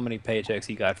many paychecks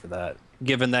he got for that.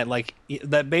 Given that, like,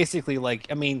 that basically, like,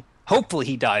 I mean... Hopefully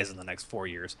he dies in the next 4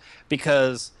 years,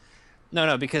 because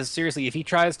seriously, if he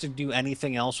tries to do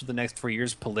anything else for the next 4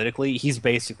 years politically, he's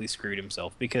basically screwed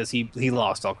himself because he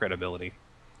lost all credibility.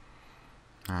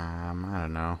 I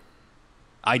don't know.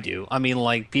 I do. I mean,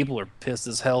 like, people are pissed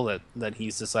as hell that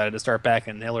he's decided to start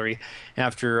backing Hillary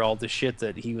after all the shit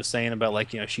that he was saying about, like,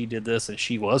 she did this and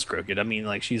she was crooked. I mean,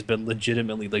 like, she's been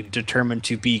legitimately, like, determined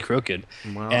to be crooked,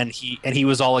 and he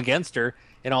was all against her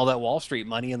and all that Wall Street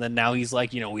money, and then now he's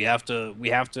like, we have to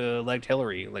elect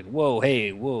Hillary. Like, whoa,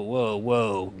 hey,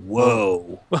 whoa.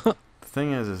 The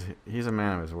thing is he's a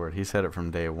man of his word. He said it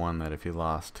from day one that if he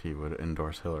lost, he would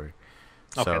endorse Hillary.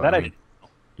 Okay, so, that I didn't know.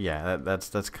 Yeah,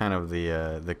 that's kind of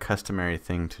the customary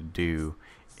thing to do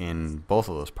in both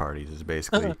of those parties is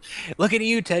basically. Look at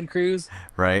you, Ted Cruz.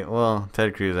 Right. Well,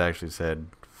 Ted Cruz actually said,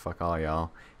 "Fuck all y'all."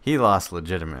 He lost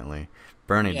legitimately.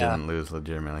 Bernie didn't lose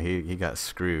legitimately. He got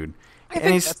screwed.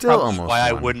 And he's still almost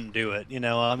why won. I wouldn't do it,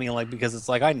 I mean, like, because it's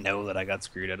like I know that I got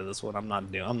screwed out of this one. I'm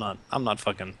not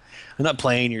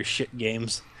playing your shit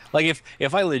games. Like,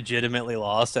 if I legitimately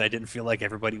lost and I didn't feel like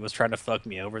everybody was trying to fuck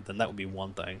me over, then that would be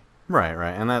one thing. Right,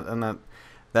 and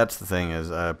that's the thing is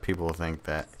people think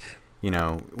that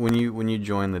when you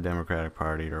join the Democratic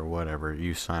Party or whatever,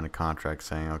 you sign a contract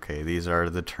saying, okay, these are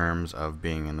the terms of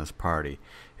being in this party.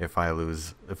 If I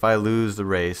lose the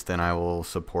race, then I will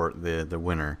support the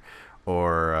winner.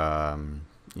 Or I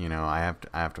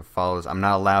have to follow this. I'm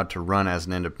not allowed to run as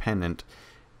an independent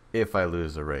if I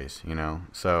lose the race.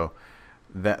 So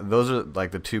those are like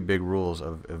the two big rules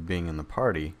of being in the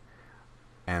party,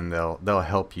 and they'll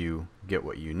help you get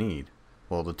what you need.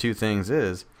 Well, the two things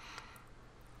is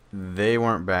they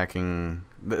weren't backing.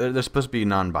 They're supposed to be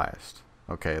non-biased.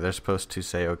 Okay, they're supposed to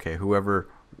say, okay, whoever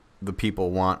the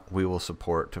people want, we will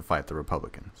support to fight the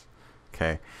Republicans.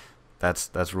 Okay,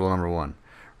 that's rule number one.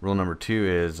 Rule number 2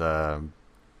 is,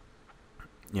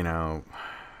 you know,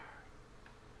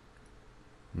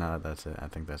 no, that's it. I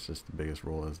think that's just the biggest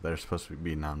rule is they're supposed to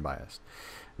be non-biased.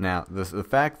 Now, the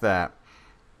fact that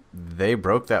they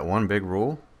broke that one big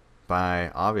rule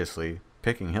by obviously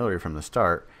picking Hillary from the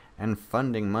start and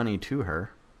funding money to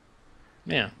her,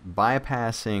 Yeah.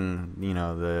 bypassing, you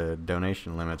know, the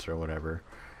donation limits or whatever.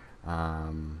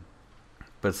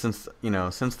 But since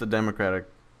the Democratic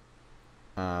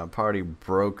Party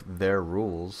broke their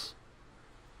rules,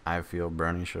 I feel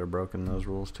Bernie should have broken those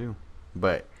rules too.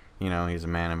 But you know, he's a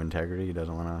man of integrity. He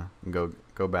doesn't want to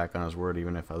go back on his word,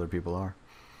 even if other people are.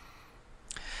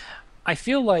 I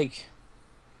feel like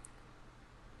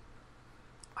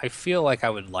I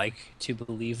would like to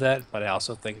believe that, but I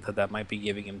also think that that might be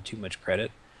giving him too much credit.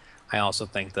 I also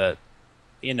think that,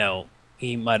 you know,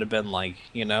 he might have been like,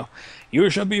 you know, you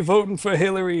should be voting for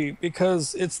Hillary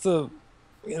because it's the,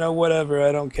 you know, whatever.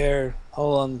 I don't care.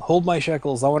 Hold on, hold my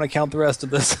shekels. I want to count the rest of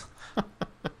this.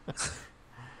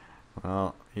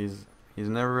 Well, he's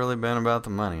never really been about the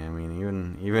money. I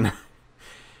mean, even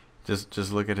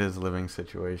just look at his living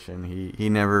situation. He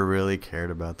never really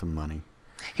cared about the money.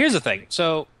 Here's the thing.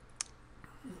 So,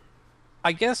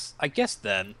 I guess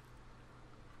then,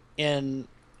 and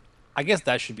I guess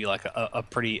that should be like a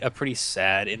pretty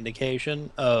sad indication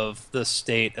of the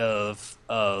state of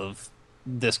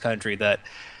this country, that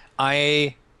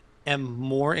I am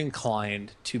more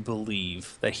inclined to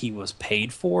believe that he was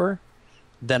paid for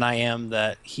than I am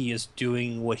that he is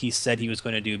doing what he said he was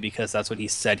going to do because that's what he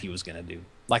said he was going to do.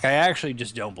 Like, I actually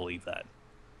just don't believe that.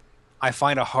 I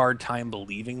find a hard time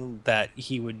believing that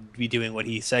he would be doing what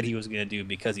he said he was going to do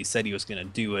because he said he was going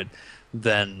to do it,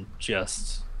 than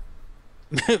just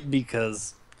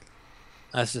because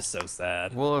that's just so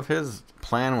sad. Well, if his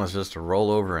plan was just to roll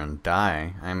over and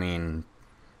die, I mean,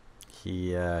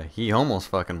 he almost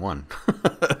fucking won.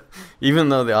 Even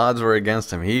though the odds were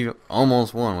against him, he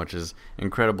almost won, which is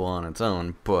incredible on its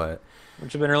own. But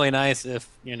which would have been really nice if,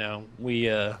 you know, we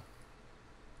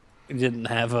didn't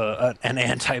have an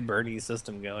anti-Bernie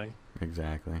system going.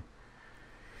 Exactly.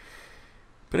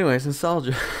 But anyways,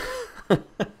 nostalgia.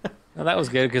 Well, that was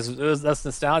good because that's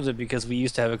nostalgia because we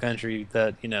used to have a country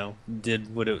that, you know,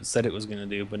 did what it said it was going to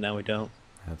do, but now we don't.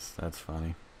 That's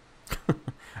funny.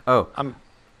 Oh, I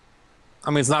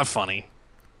mean, it's not funny.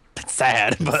 It's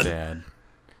sad, but sad.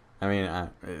 I mean,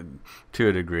 to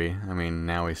a degree. I mean,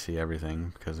 now we see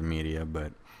everything because of media,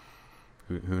 but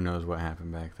who knows what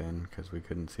happened back then because we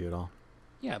couldn't see it all.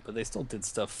 Yeah, but they still did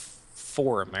stuff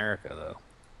for America, though.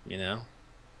 You know,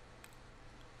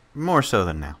 More so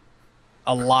than now.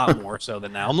 a lot more so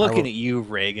than now. I'm looking at you,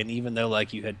 Reagan. Even though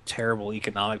like you had terrible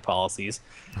economic policies,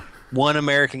 one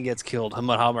American gets killed,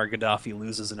 Muammar Gaddafi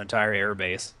loses an entire air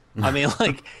base. I mean,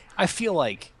 like, I feel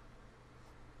like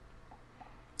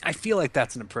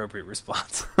that's an appropriate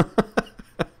response.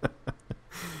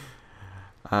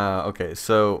 Okay,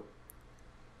 so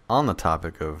on the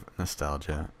topic of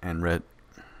nostalgia and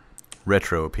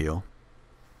retro appeal,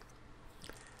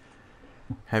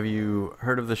 have you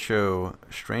heard of the show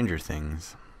Stranger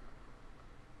Things?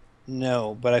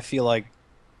 No, but I feel like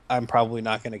I'm probably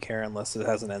not going to care unless it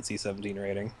has an NC-17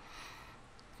 rating.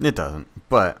 It doesn't,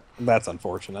 but That's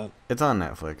unfortunate. it's on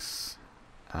Netflix.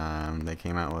 They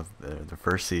came out with the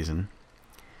first season.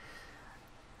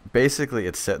 Basically,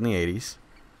 it's set in the 80s.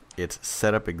 It's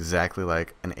set up exactly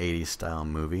like an 80s style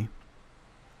movie,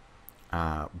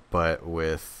 but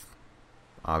with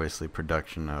obviously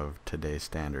production of today's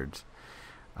standards.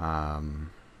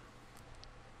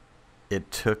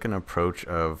 It took an approach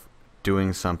of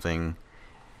doing something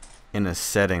in a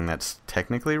setting that's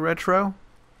technically retro.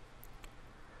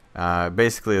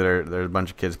 Basically, there's a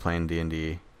bunch of kids playing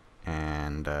D&D,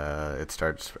 and it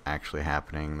starts actually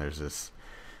happening. There's this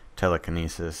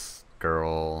telekinesis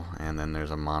girl, and then there's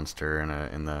a monster in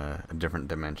a different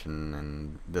dimension,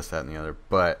 and this, that, and the other.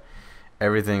 But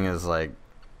everything is like,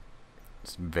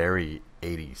 it's very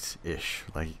 80s-ish.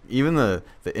 Like, even the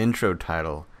intro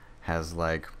title has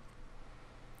like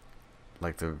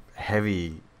the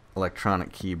heavy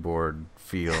electronic keyboard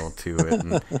feel to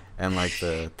it, and like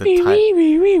the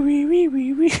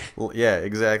title. Yeah,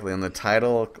 exactly. And the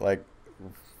title, like,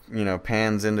 you know,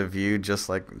 pans into view just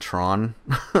like Tron.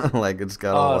 Like, it's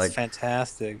got all like, it's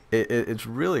fantastic. It's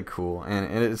really cool,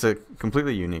 and it's a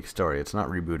completely unique story. It's not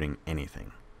rebooting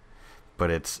anything,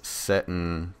 but it's set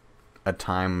in a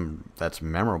time that's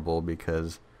memorable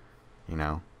because, you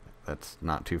know, that's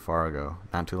not too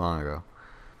long ago.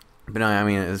 But no, I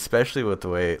mean, especially with the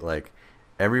way like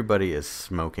everybody is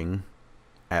smoking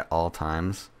at all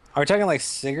times. Are we talking like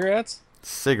cigarettes?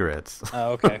 cigarettes.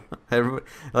 Oh, okay.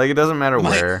 Like, it doesn't matter My,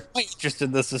 where. my interest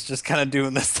in this is just kind of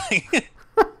doing this thing.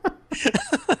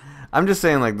 I'm just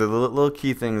saying, like, the little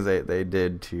key things they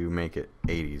did to make it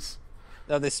 80s.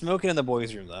 No, they smoke it in the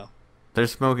boys' room though. They're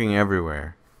smoking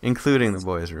everywhere, including the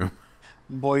boys' room.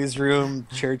 Boys' room,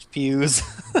 church pews,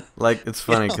 Like, it's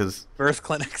funny because birth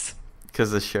clinics.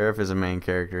 the sheriff is a main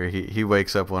character. He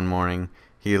wakes up one morning,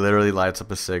 he literally lights up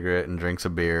a cigarette and drinks a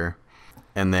beer,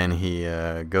 and then he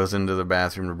goes into the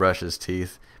bathroom to brush his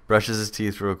teeth,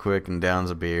 real quick, and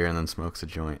downs a beer, and then smokes a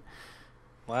joint.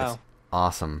 Wow. It's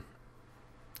awesome.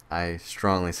 I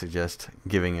strongly suggest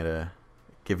giving it a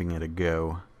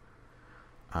go.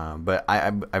 But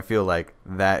I feel like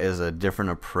that is a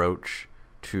different approach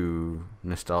to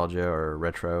nostalgia or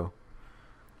retro,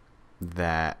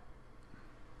 that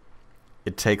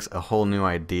it takes a whole new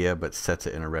idea but sets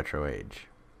it in a retro age.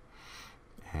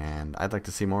 And I'd like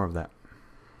to see more of that.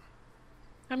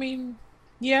 I mean,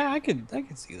 yeah, I could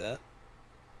see that.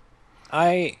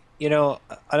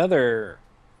 Another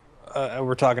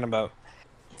we're talking about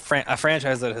a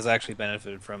franchise that has actually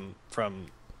benefited from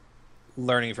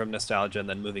learning from nostalgia and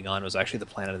then moving on was actually the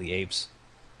Planet of the Apes,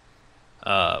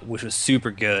 which was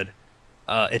super good.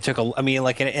 It took and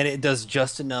it does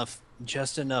just enough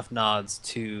nods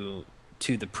to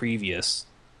the previous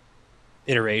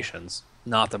iterations,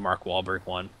 not the Mark Wahlberg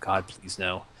one. God, please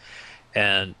no.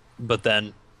 But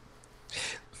then,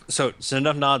 so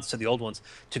enough nods to the old ones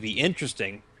to be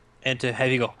interesting, and to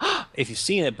have you go, if you've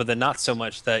seen it, but then not so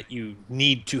much that you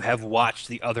need to have watched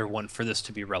the other one for this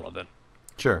to be relevant.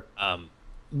 Sure.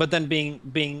 But then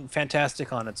being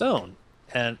fantastic on its own.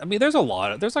 And I mean, there's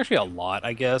actually a lot,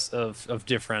 I guess, of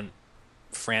different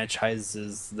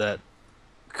franchises that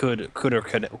could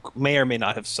may or may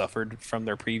not have suffered from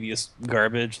their previous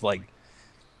garbage, like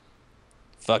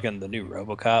fucking the new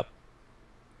RoboCop.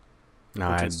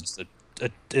 No, It's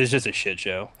just a shit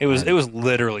show. It was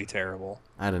literally terrible.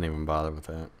 I didn't even bother with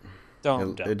that.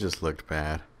 Don't. It just looked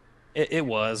bad. It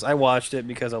was. I watched it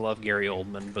because I love Gary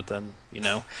Oldman, but then,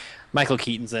 Michael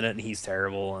Keaton's in it and he's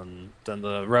terrible, and then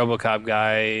the RoboCop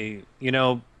guy,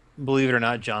 believe it or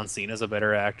not, John Cena's a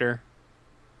better actor.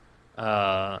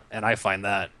 And I find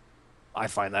that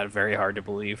very hard to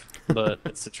believe, but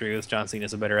it's the truth. John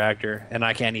Cena's a better actor, and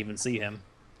I can't even see him.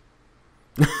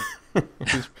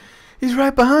 He's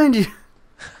right behind you.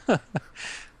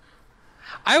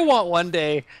 I want one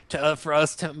day for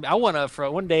us to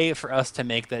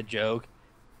make that joke,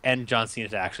 and John Cena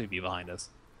to actually be behind us.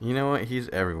 You know what? He's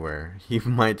everywhere. He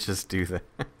might just do that.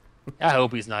 I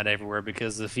hope he's not everywhere,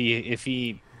 because if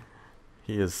he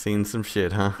has seen some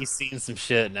shit, huh? He's seen some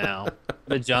shit now.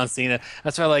 But John Cena,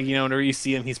 that's why, whenever you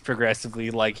see him, he's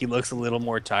progressively, he looks a little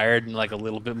more tired and, a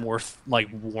little bit more,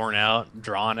 worn out,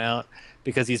 drawn out,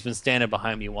 because he's been standing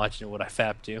behind me watching what I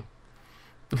fap to.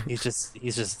 He's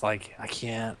just like, I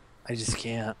just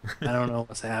can't. I don't know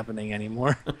what's happening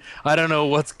anymore. I don't know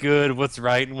what's good, what's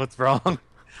right, and what's wrong.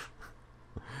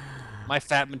 My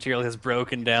fat material has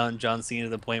broken down John Cena to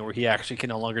the point where he actually can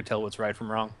no longer tell what's right from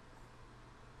wrong.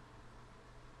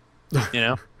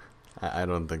 I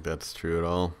don't think that's true at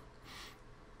all.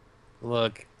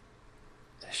 Look,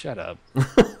 shut up.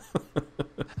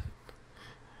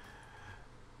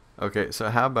 Okay, so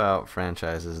how about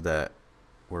franchises that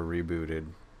were rebooted,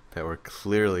 that were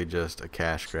clearly just a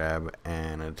cash grab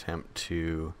and an attempt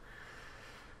to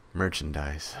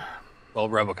merchandise? Well,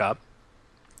 RoboCop.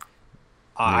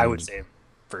 I would say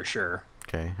for sure.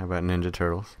 Okay, how about Ninja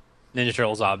Turtles? Ninja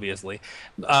Turtles, obviously.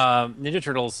 Ninja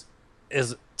Turtles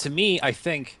is, to me, I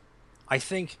think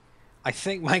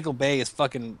Michael Bay is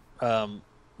fucking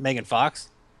Megan Fox,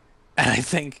 and I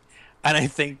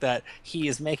think that he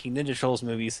is making Ninja Turtles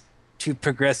movies to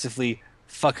progressively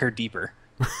fuck her deeper.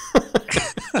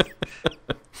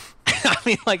 I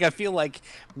mean, I feel like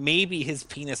maybe his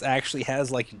penis actually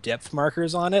has depth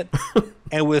markers on it,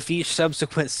 and with each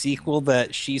subsequent sequel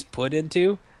that she's put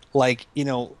into,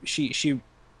 she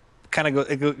kind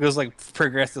of goes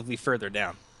progressively further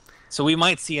down. So we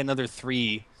might see another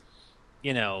 3,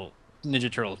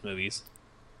 Ninja Turtles movies.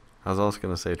 I was also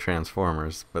gonna say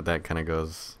Transformers, but that kind of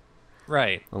goes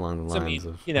right along the lines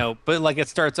of but it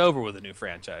starts over with a new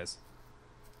franchise.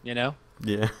 Yeah.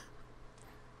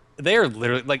 They are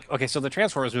literally okay. So the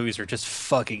Transformers movies are just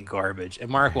fucking garbage.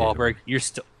 And Mark Wahlberg,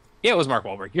 it was Mark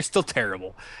Wahlberg. You're still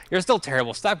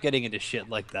terrible. Stop getting into shit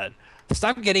like that.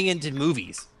 Stop getting into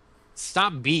movies.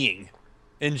 Stop being,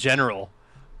 in general.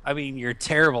 I mean, you're a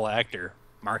terrible actor,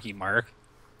 Marky Mark.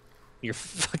 Your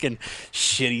fucking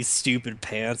shitty, stupid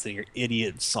pants and your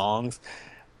idiot songs.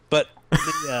 But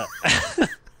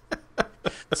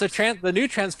so the new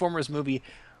Transformers movie.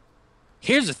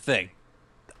 Here's the thing.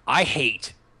 I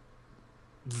hate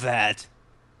that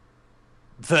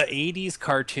the 80s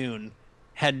cartoon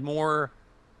had more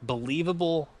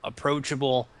believable,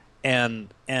 approachable,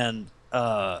 and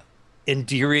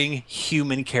endearing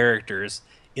human characters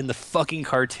in the fucking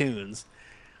cartoons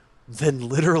than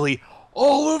literally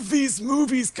all of these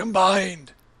movies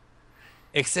combined.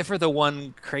 Except for the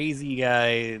one crazy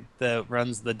guy that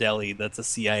runs the deli that's a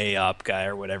CIA op guy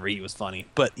or whatever. He was funny,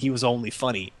 but he was only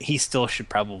funny. He still should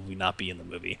probably not be in the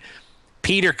movie.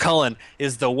 Peter Cullen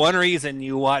is the one reason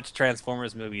you watch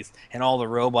Transformers movies and all the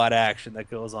robot action that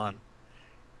goes on.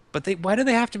 But why do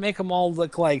they have to make them all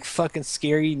look like fucking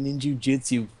scary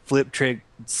ninjutsu, flip trick,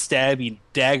 stabby,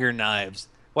 dagger knives?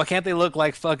 Why can't they look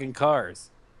like fucking cars?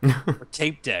 Or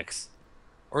tape decks?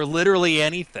 Or literally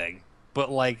anything? But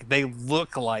like they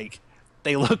look like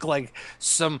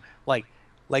some like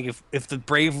if the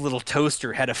brave little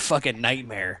toaster had a fucking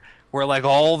nightmare where like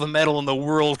all the metal in the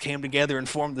world came together and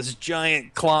formed this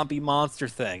giant clompy monster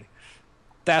thing.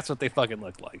 That's what they fucking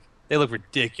look like. They look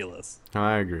ridiculous. No,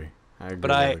 I agree.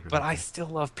 But I still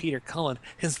love Peter Cullen.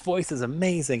 His voice is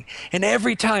amazing. And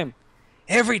every time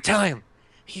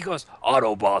he goes,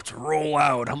 Autobots roll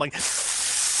out. I'm like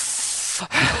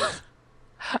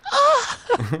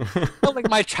like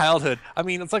my childhood. I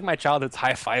mean, it's like my childhood's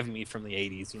high-fiving me from the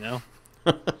 80s, you know?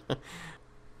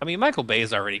 I mean, Michael Bay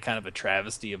is already kind of a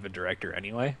travesty of a director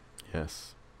anyway.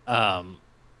 Yes.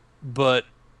 But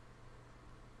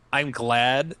I'm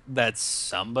glad that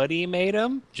somebody made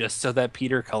him just so that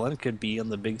Peter Cullen could be on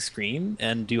the big screen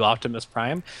and do Optimus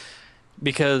Prime.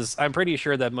 Because I'm pretty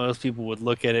sure that most people would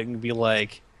look at it and be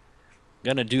like,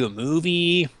 gonna do a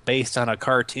movie based on a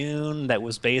cartoon that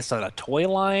was based on a toy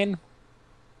line?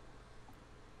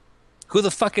 Who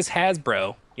the fuck is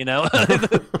Hasbro? You know?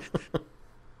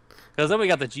 Because then we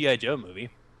got the G.I. Joe movie.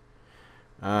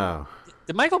 Oh.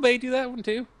 Did Michael Bay do that one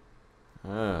too?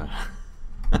 I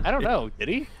don't know. Did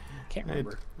he? Can't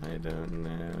remember. I don't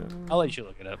know. I'll let you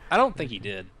look it up. I don't think he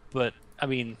did. But, I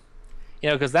mean, you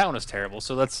know, because that one was terrible.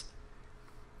 So that's...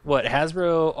 What,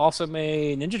 Hasbro also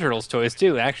made Ninja Turtles toys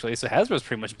too, actually. So Hasbro's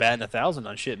pretty much batting 1,000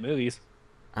 on shit movies.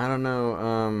 I don't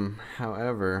know.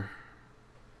 However,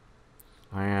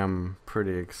 I am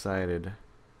pretty excited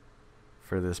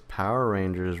for this Power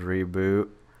Rangers reboot.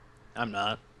 I'm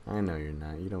not. I know you're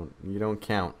not. You don't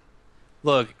count.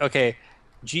 Look, okay,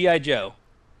 G.I. Joe,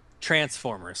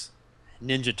 Transformers,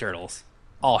 Ninja Turtles,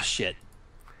 all shit.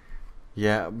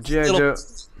 Yeah, G.I. Joe.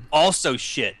 Also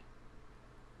shit.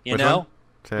 You Which know? one?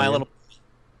 My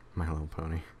Little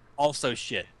Pony. Also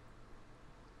shit.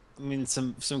 I mean,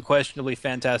 some questionably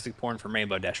fantastic porn from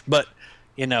Rainbow Dash, but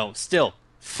you know, still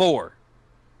four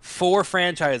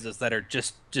franchises that are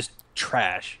just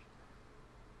trash.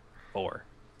 Four.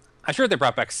 I'm sure if they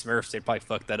brought back Smurfs, they'd probably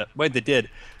fuck that up. Wait, they did.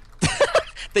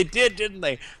 They did, didn't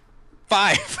they?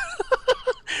 5.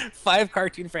 5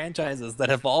 cartoon franchises that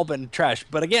have all been trash.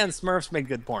 But again, Smurfs made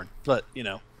good porn. But you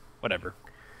know, whatever.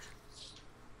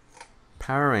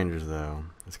 Power Rangers, though,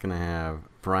 it's going to have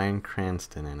Bryan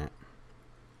Cranston in it.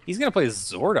 He's going to play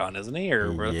Zordon, isn't he?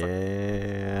 Or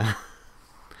yeah.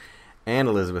 And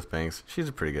Elizabeth Banks. She's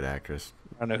a pretty good actress.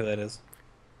 I don't know who that is.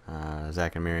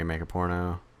 Zack and Miri Make a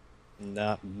Porno.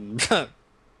 No.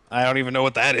 I don't even know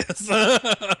what that is.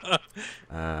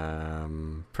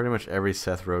 Pretty much every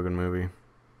Seth Rogen movie.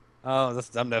 Oh,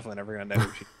 I'm definitely never going to know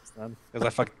who she is then. Because I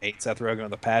fucking hate Seth Rogen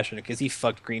with a passion. Because he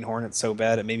fucked Green Hornet so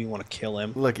bad it made me want to kill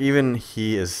him. Look, even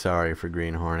he is sorry for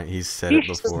Green Hornet. He's said it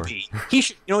before. He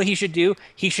should, you know what he should do?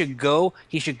 He should go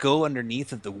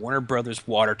underneath of the Warner Brothers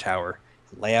water tower,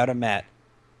 lay out a mat,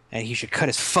 and he should cut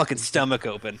his fucking stomach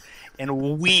open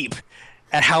and weep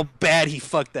at how bad he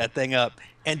fucked that thing up,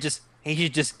 and he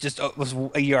should just was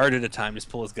a yard at a time, just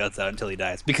pull his guts out until he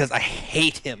dies. Because I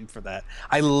hate him for that.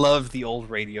 I love the old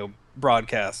radio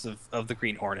broadcasts of the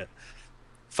Green Hornet.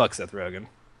 Fuck Seth Rogen.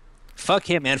 Fuck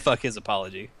him and fuck his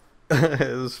apology.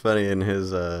 It was funny in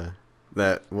his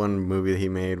that one movie that he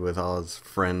made with all his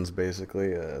friends,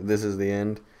 basically. This Is the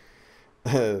End.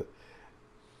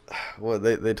 Well,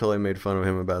 they totally made fun of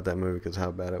him about that movie because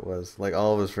how bad it was. Like,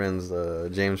 all of his friends,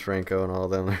 James Franco and all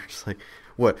of them, they're just like,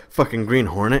 what, fucking Green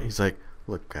Hornet? He's like,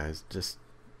 look, guys, just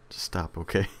stop,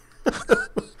 okay?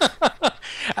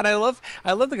 And I love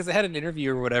because I had an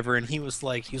interview or whatever, and he was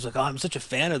like, oh, I'm such a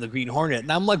fan of the Green Hornet.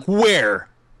 And I'm like, where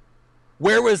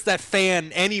was that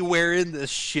fan anywhere in this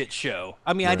shit show?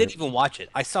 I mean, right. I didn't even watch it.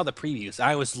 I saw the previews.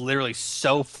 I was literally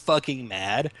so fucking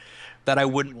mad that I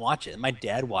wouldn't watch it. My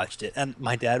dad watched it, and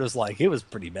my dad was like, it was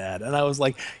pretty bad. And I was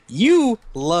like, you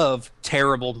love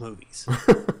terrible movies.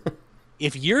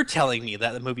 If you're telling me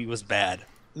that the movie was bad,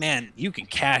 man, you can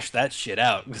cash that shit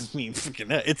out. Because I mean,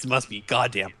 it must be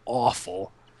goddamn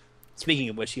awful. Speaking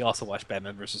of which, he also watched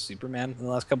Batman versus Superman in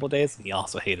the last couple of days, and he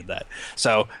also hated that.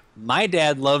 So my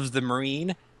dad loves the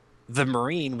Marine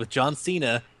with John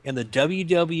Cena and the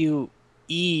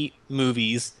WWE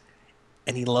movies,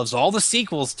 and he loves all the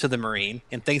sequels to the Marine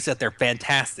and thinks that they're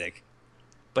fantastic.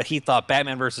 But he thought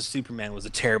Batman versus Superman was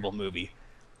a terrible movie.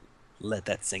 Let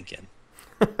that sink in.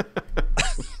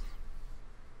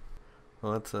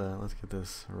 Well, let's get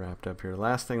this wrapped up here.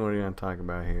 Last thing we're going to talk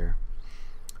about here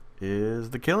is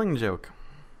The Killing Joke.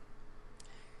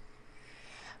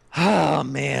 Oh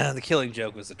man, The Killing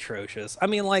Joke was atrocious. I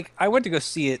mean, like, I went to go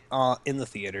see it in the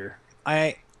theater.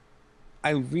 I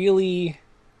really,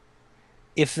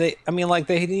 if they, I mean, like,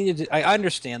 they needed to, I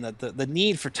understand that the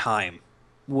need for time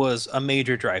was a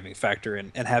major driving factor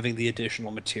in having the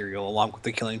additional material along with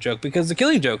The Killing Joke, because The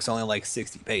Killing Joke's only like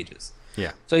 60 pages.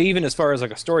 Yeah. So even as far as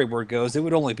like a storyboard goes, it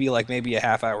would only be like maybe a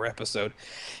half-hour episode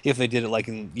if they did it like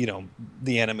in, you know,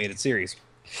 the animated series.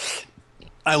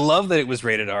 I love that it was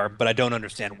rated R, but I don't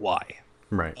understand why.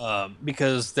 Right.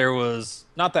 Because there was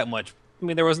not that much. I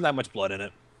mean, there wasn't that much blood in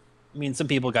it. I mean, some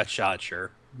people got shot,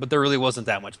 sure, but there really wasn't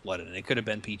that much blood in it. It could have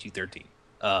been PG-13.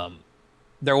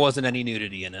 There wasn't any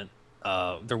nudity in it.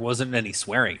 There wasn't any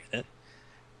swearing in it.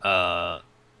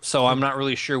 So I'm not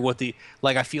really sure what the,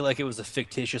 like, I feel like it was a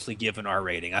fictitiously given R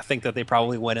rating. I think that they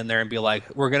probably went in there and be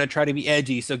like, we're going to try to be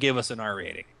edgy, so give us an R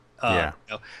rating. Yeah.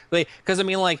 You know, because I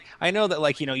mean, like, I know that,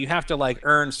 like, you know, you have to like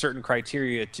earn certain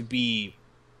criteria to be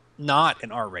not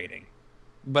an R rating.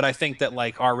 But I think that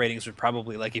like R ratings would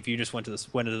probably, like, if you just went to the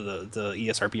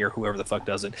ESRB or whoever the fuck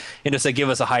does it and just say give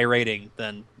us a high rating,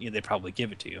 then, you know, they'd probably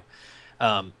give it to you.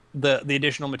 The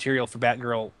additional material for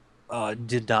Batgirl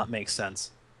did not make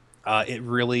sense. It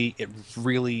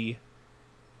really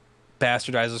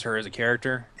bastardizes her as a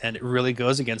character, and it really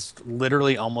goes against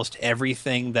literally almost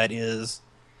everything that is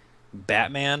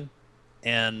Batman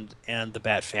and the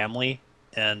Bat family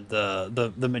and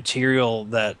the material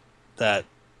that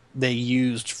they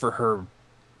used for her,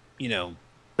 you know,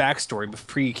 backstory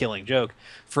pre-Killing Joke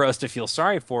for us to feel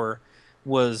sorry for her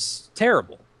was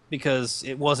terrible, because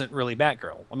it wasn't really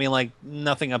Batgirl. I mean, like,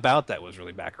 nothing about that was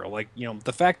really Batgirl. Like, you know,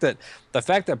 the fact that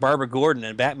Barbara Gordon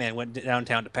and Batman went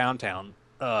downtown to Pound Town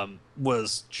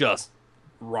was just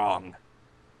wrong.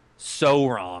 So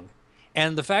wrong.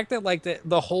 And the fact that, like,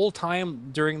 the whole time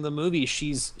during the movie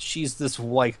she's this,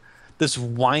 like, this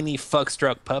whiny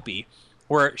fuckstruck puppy,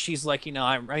 where she's like, you know,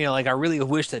 I really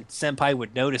wish that Senpai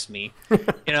would notice me.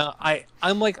 You know,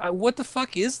 I'm like, what the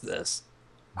fuck is this?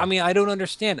 I mean, I don't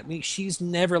understand it. I mean, she's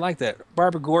never like that.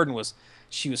 Barbara Gordon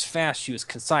she was fast, she was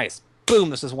concise. Boom,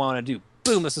 this is what I want to do.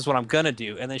 Boom, this is what I'm gonna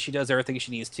do. And then she does everything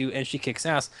she needs to, and she kicks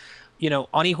ass, you know,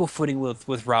 on equal footing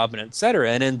with Robin,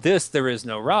 etc. And in this, there is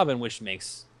no Robin, which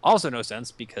makes also no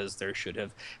sense, because there should have.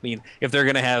 I mean, if they're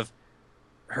gonna have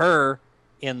her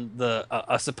in the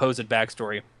a supposed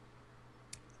backstory, I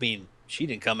mean, she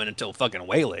didn't come in until fucking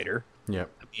way later. Yep.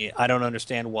 I mean, I don't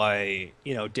understand why,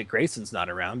 you know, Dick Grayson's not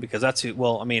around, because that's who.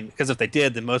 Well, I mean, because if they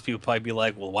did, then most people would probably be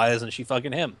like, well, why isn't she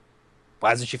fucking him?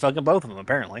 Why isn't she fucking both of them?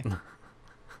 Apparently,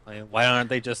 I mean, why aren't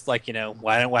they just like, you know,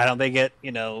 why don't they get,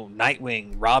 you know,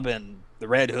 Nightwing, Robin, the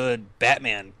Red Hood,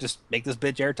 Batman? Just make this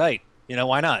bitch airtight. You know,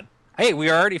 why not? Hey,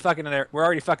 we're already fucking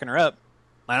her up.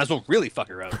 Might as well really fuck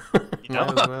her up. You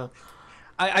know. Well.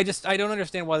 I don't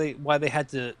understand why they had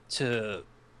to.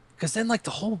 Because then, like, the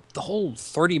whole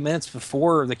 30 minutes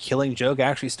before the Killing Joke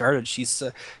actually started, she's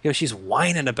you know, she's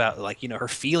whining about, like, you know, her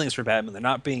feelings for Batman. They're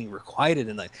not being requited,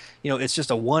 and, like, you know, it's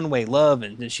just a one-way love,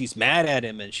 and then she's mad at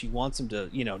him, and she wants him to,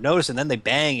 you know, notice, and then they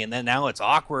bang, and then now it's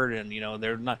awkward, and, you know,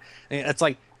 they're not. I mean, it's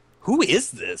like, who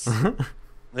is this?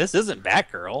 This isn't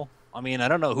Batgirl. I mean, I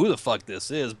don't know who the fuck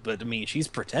this is, but I mean, she's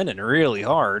pretending really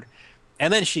hard.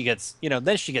 And then she gets, you know,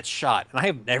 shot. And I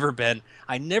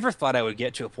never thought I would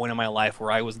get to a point in my life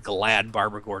where I was glad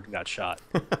Barbara Gordon got shot.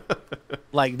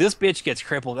 Like, this bitch gets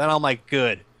crippled, and I'm like,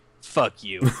 good, fuck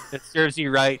you. It serves you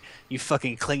right, you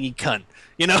fucking clingy cunt.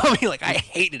 You know, I mean, like, I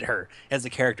hated her as a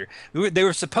character. They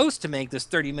were supposed to make this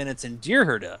 30 minutes endear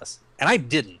her to us, and I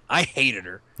didn't. I hated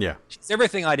her. Yeah. She's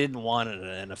everything I didn't want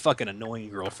in a fucking annoying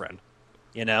girlfriend,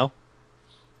 you know?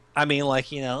 I mean,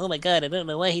 like, you know, oh my god, I don't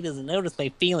know why he doesn't notice my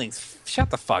feelings. Shut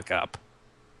the fuck up.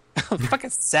 Fucking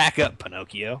sack up,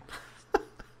 Pinocchio.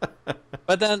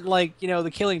 But then, like, you know,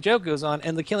 the Killing Joke goes on,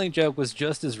 and the Killing Joke was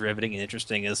just as riveting and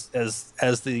interesting as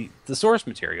the source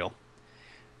material.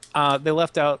 They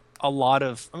left out a lot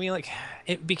of, I mean, like,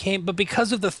 but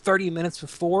because of the 30 minutes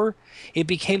before, it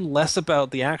became less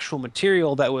about the actual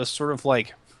material that was sort of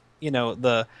like, you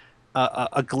know,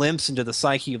 a glimpse into the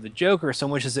psyche of the Joker, so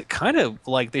much as it kind of,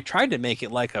 like, they tried to make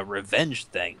it like a revenge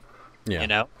thing. Yeah. You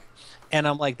know? And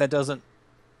I'm like, that doesn't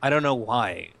I don't know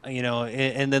why.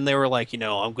 And then they were like,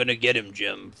 I'm gonna get him,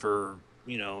 Jim, for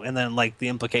and then like the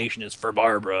implication is for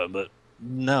Barbara, but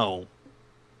no.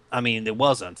 I mean, it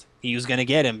wasn't. He was gonna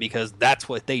get him because that's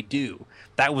what they do.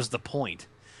 That was the point.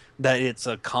 That it's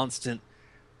a constant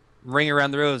ring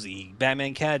around the rosy.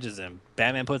 Batman catches him.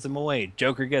 Batman puts him away.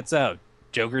 Joker gets out.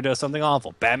 Joker does something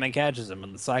awful. Batman catches him,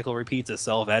 and the cycle repeats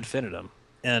itself ad infinitum.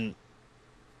 And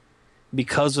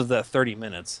because of that 30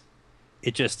 minutes,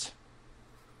 it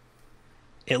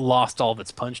lost all of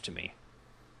its punch to me.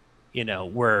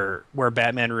 Where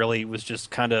Batman really was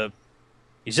just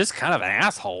he's just kind of an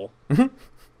asshole.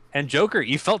 And Joker,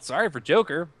 you felt sorry for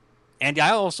Joker, and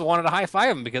I also wanted to high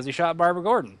five him because he shot Barbara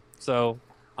Gordon. So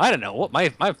I don't know what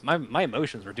my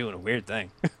emotions were doing a weird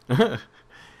thing.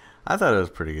 I thought it was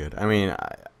pretty good. I mean,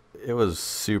 it was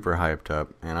super hyped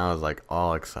up, and I was like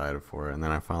all excited for it. And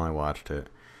then I finally watched it.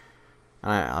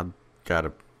 I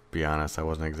gotta be honest, I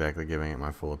wasn't exactly giving it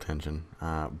my full attention.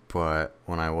 But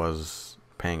when I was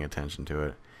paying attention to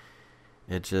it,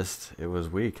 it was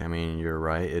weak. I mean, you're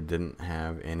right. It didn't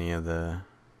have any of the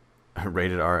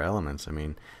rated R elements. I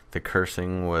mean, the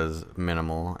cursing was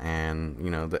minimal, and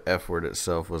the F word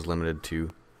itself was limited to,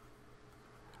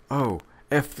 oh,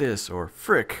 F this or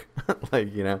frick,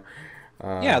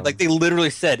 Yeah, like they literally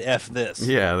said F this.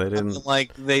 Yeah, they didn't.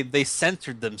 Like they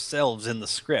censored themselves in the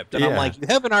script, and Yeah. I'm like, you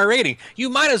have an R rating, you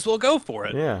might as well go for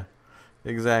it. Yeah,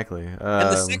 exactly. And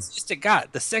the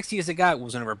sexiest it got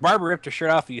was whenever Barbara ripped her shirt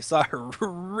off and you saw her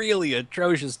really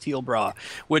atrocious teal bra,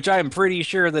 which I'm pretty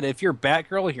sure that if you're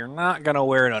Batgirl, you're not gonna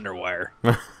wear an underwire.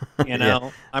 Yeah,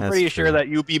 I'm that's pretty true. sure that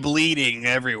you'll be bleeding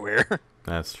everywhere.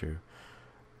 That's true.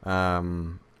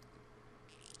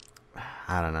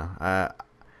 I don't know.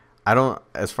 I don't.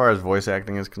 As far as voice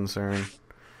acting is concerned,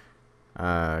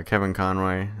 Kevin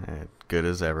Conroy, good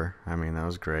as ever. I mean, that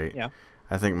was great. Yeah.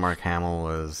 I think Mark Hamill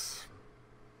was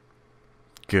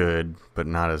good, but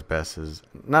not as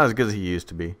good as he used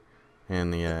to be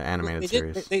in the animated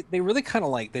series. They really kind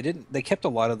of they kept a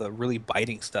lot of the really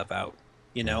biting stuff out.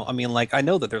 I mean, like I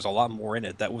know that there's a lot more in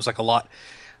it. That was like a lot.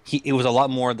 It was a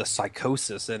lot more of the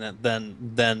psychosis in it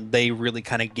than they really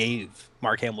kind of gave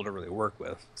Mark Hamill to really work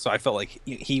with. So I felt like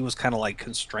he was kind of like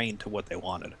constrained to what they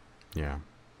wanted. Yeah.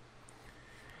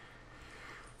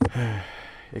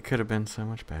 It could have been so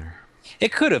much better.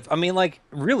 It could have. I mean, like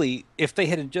really, if they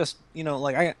had just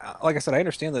like I said, I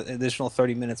understand the additional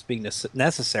 30 minutes being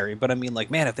necessary, but I mean, like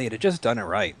man, if they had just done it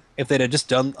right, if they'd have just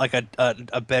done like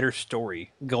a better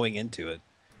story going into it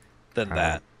than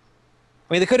that.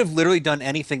 I mean, they could have literally done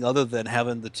anything other than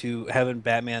having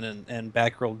Batman and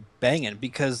Batgirl banging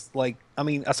because, like, I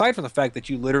mean, aside from the fact that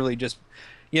you literally just,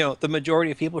 the majority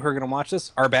of people who are going to watch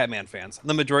this are Batman fans.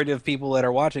 The majority of people that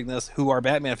are watching this who are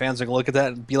Batman fans are going to look at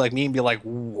that and be like me and be like,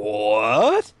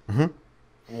 what? Mm-hmm.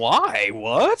 Why?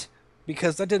 What?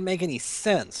 Because that didn't make any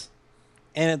sense.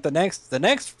 And the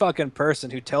next fucking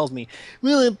person who tells me,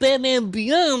 well, in Batman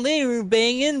Beyond, they were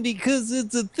banging because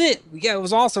it's a thing. Yeah, it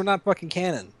was also not fucking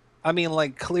canon. I mean,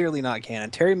 like, clearly not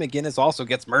canon. Terry McGinnis also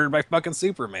gets murdered by fucking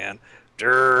Superman.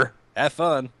 Durr. Have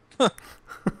fun. I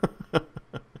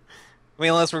mean,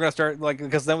 unless we're going to start, like,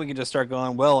 because then we can just start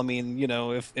going, well, I mean,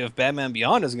 if Batman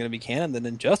Beyond isn't going to be canon, then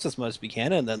Injustice must be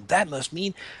canon, then that must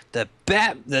mean that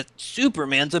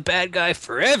Superman's a bad guy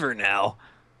forever now.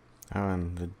 Oh,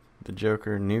 and the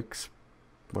Joker nukes,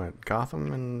 what,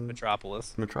 Gotham and...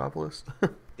 Metropolis.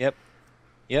 Yep.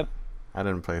 I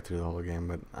didn't play through the whole game,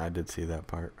 but I did see that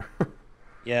part.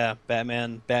 Yeah,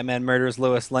 Batman murders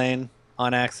Lois Lane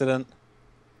on accident,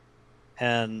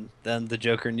 and then the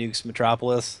Joker nukes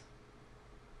Metropolis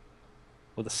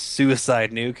with a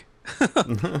suicide nuke.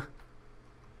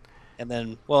 And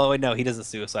then, well, no, he doesn't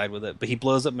suicide with it, but he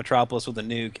blows up Metropolis with a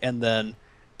nuke, and then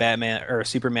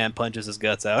Superman punches his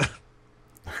guts out.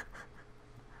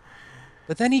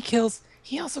 But then he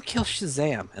also kills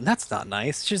Shazam, and that's not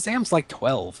nice. Shazam's like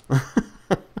 12.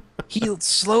 He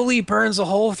slowly burns a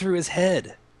hole through his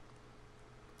head.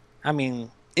 I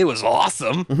mean, it was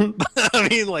awesome. I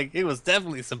mean, like, it was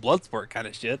definitely some Bloodsport kind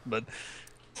of shit, but...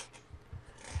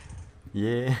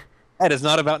 Yeah. That is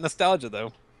not about nostalgia,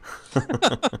 though.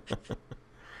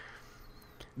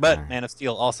 But Right. Man of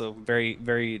Steel, also very,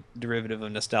 very derivative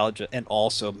of nostalgia, and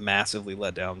also massively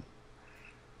let down.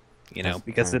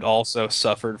 Because it also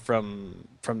suffered from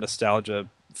nostalgia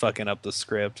fucking up the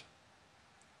script.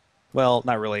 Well,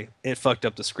 not really. It fucked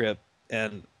up the script,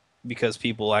 and because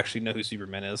people actually know who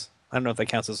Superman is. I don't know if that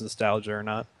counts as nostalgia or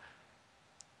not.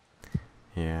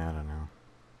 Yeah, I don't know.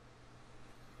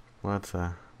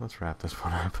 Let's wrap this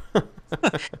one up.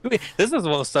 This is one of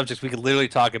those subjects we could literally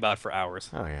talk about for hours.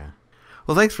 Oh, yeah.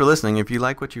 Well, thanks for listening. If you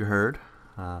like what you heard,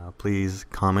 please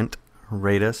comment,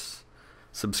 rate us,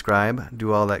 subscribe,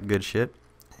 do all that good shit,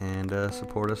 and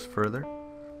support us further.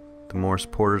 The more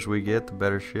supporters we get, the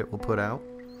better shit we'll put out.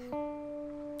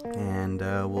 And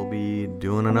we'll be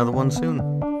doing another one soon.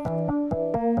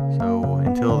 So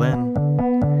until then,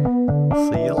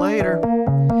 see you later.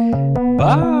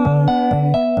 Bye.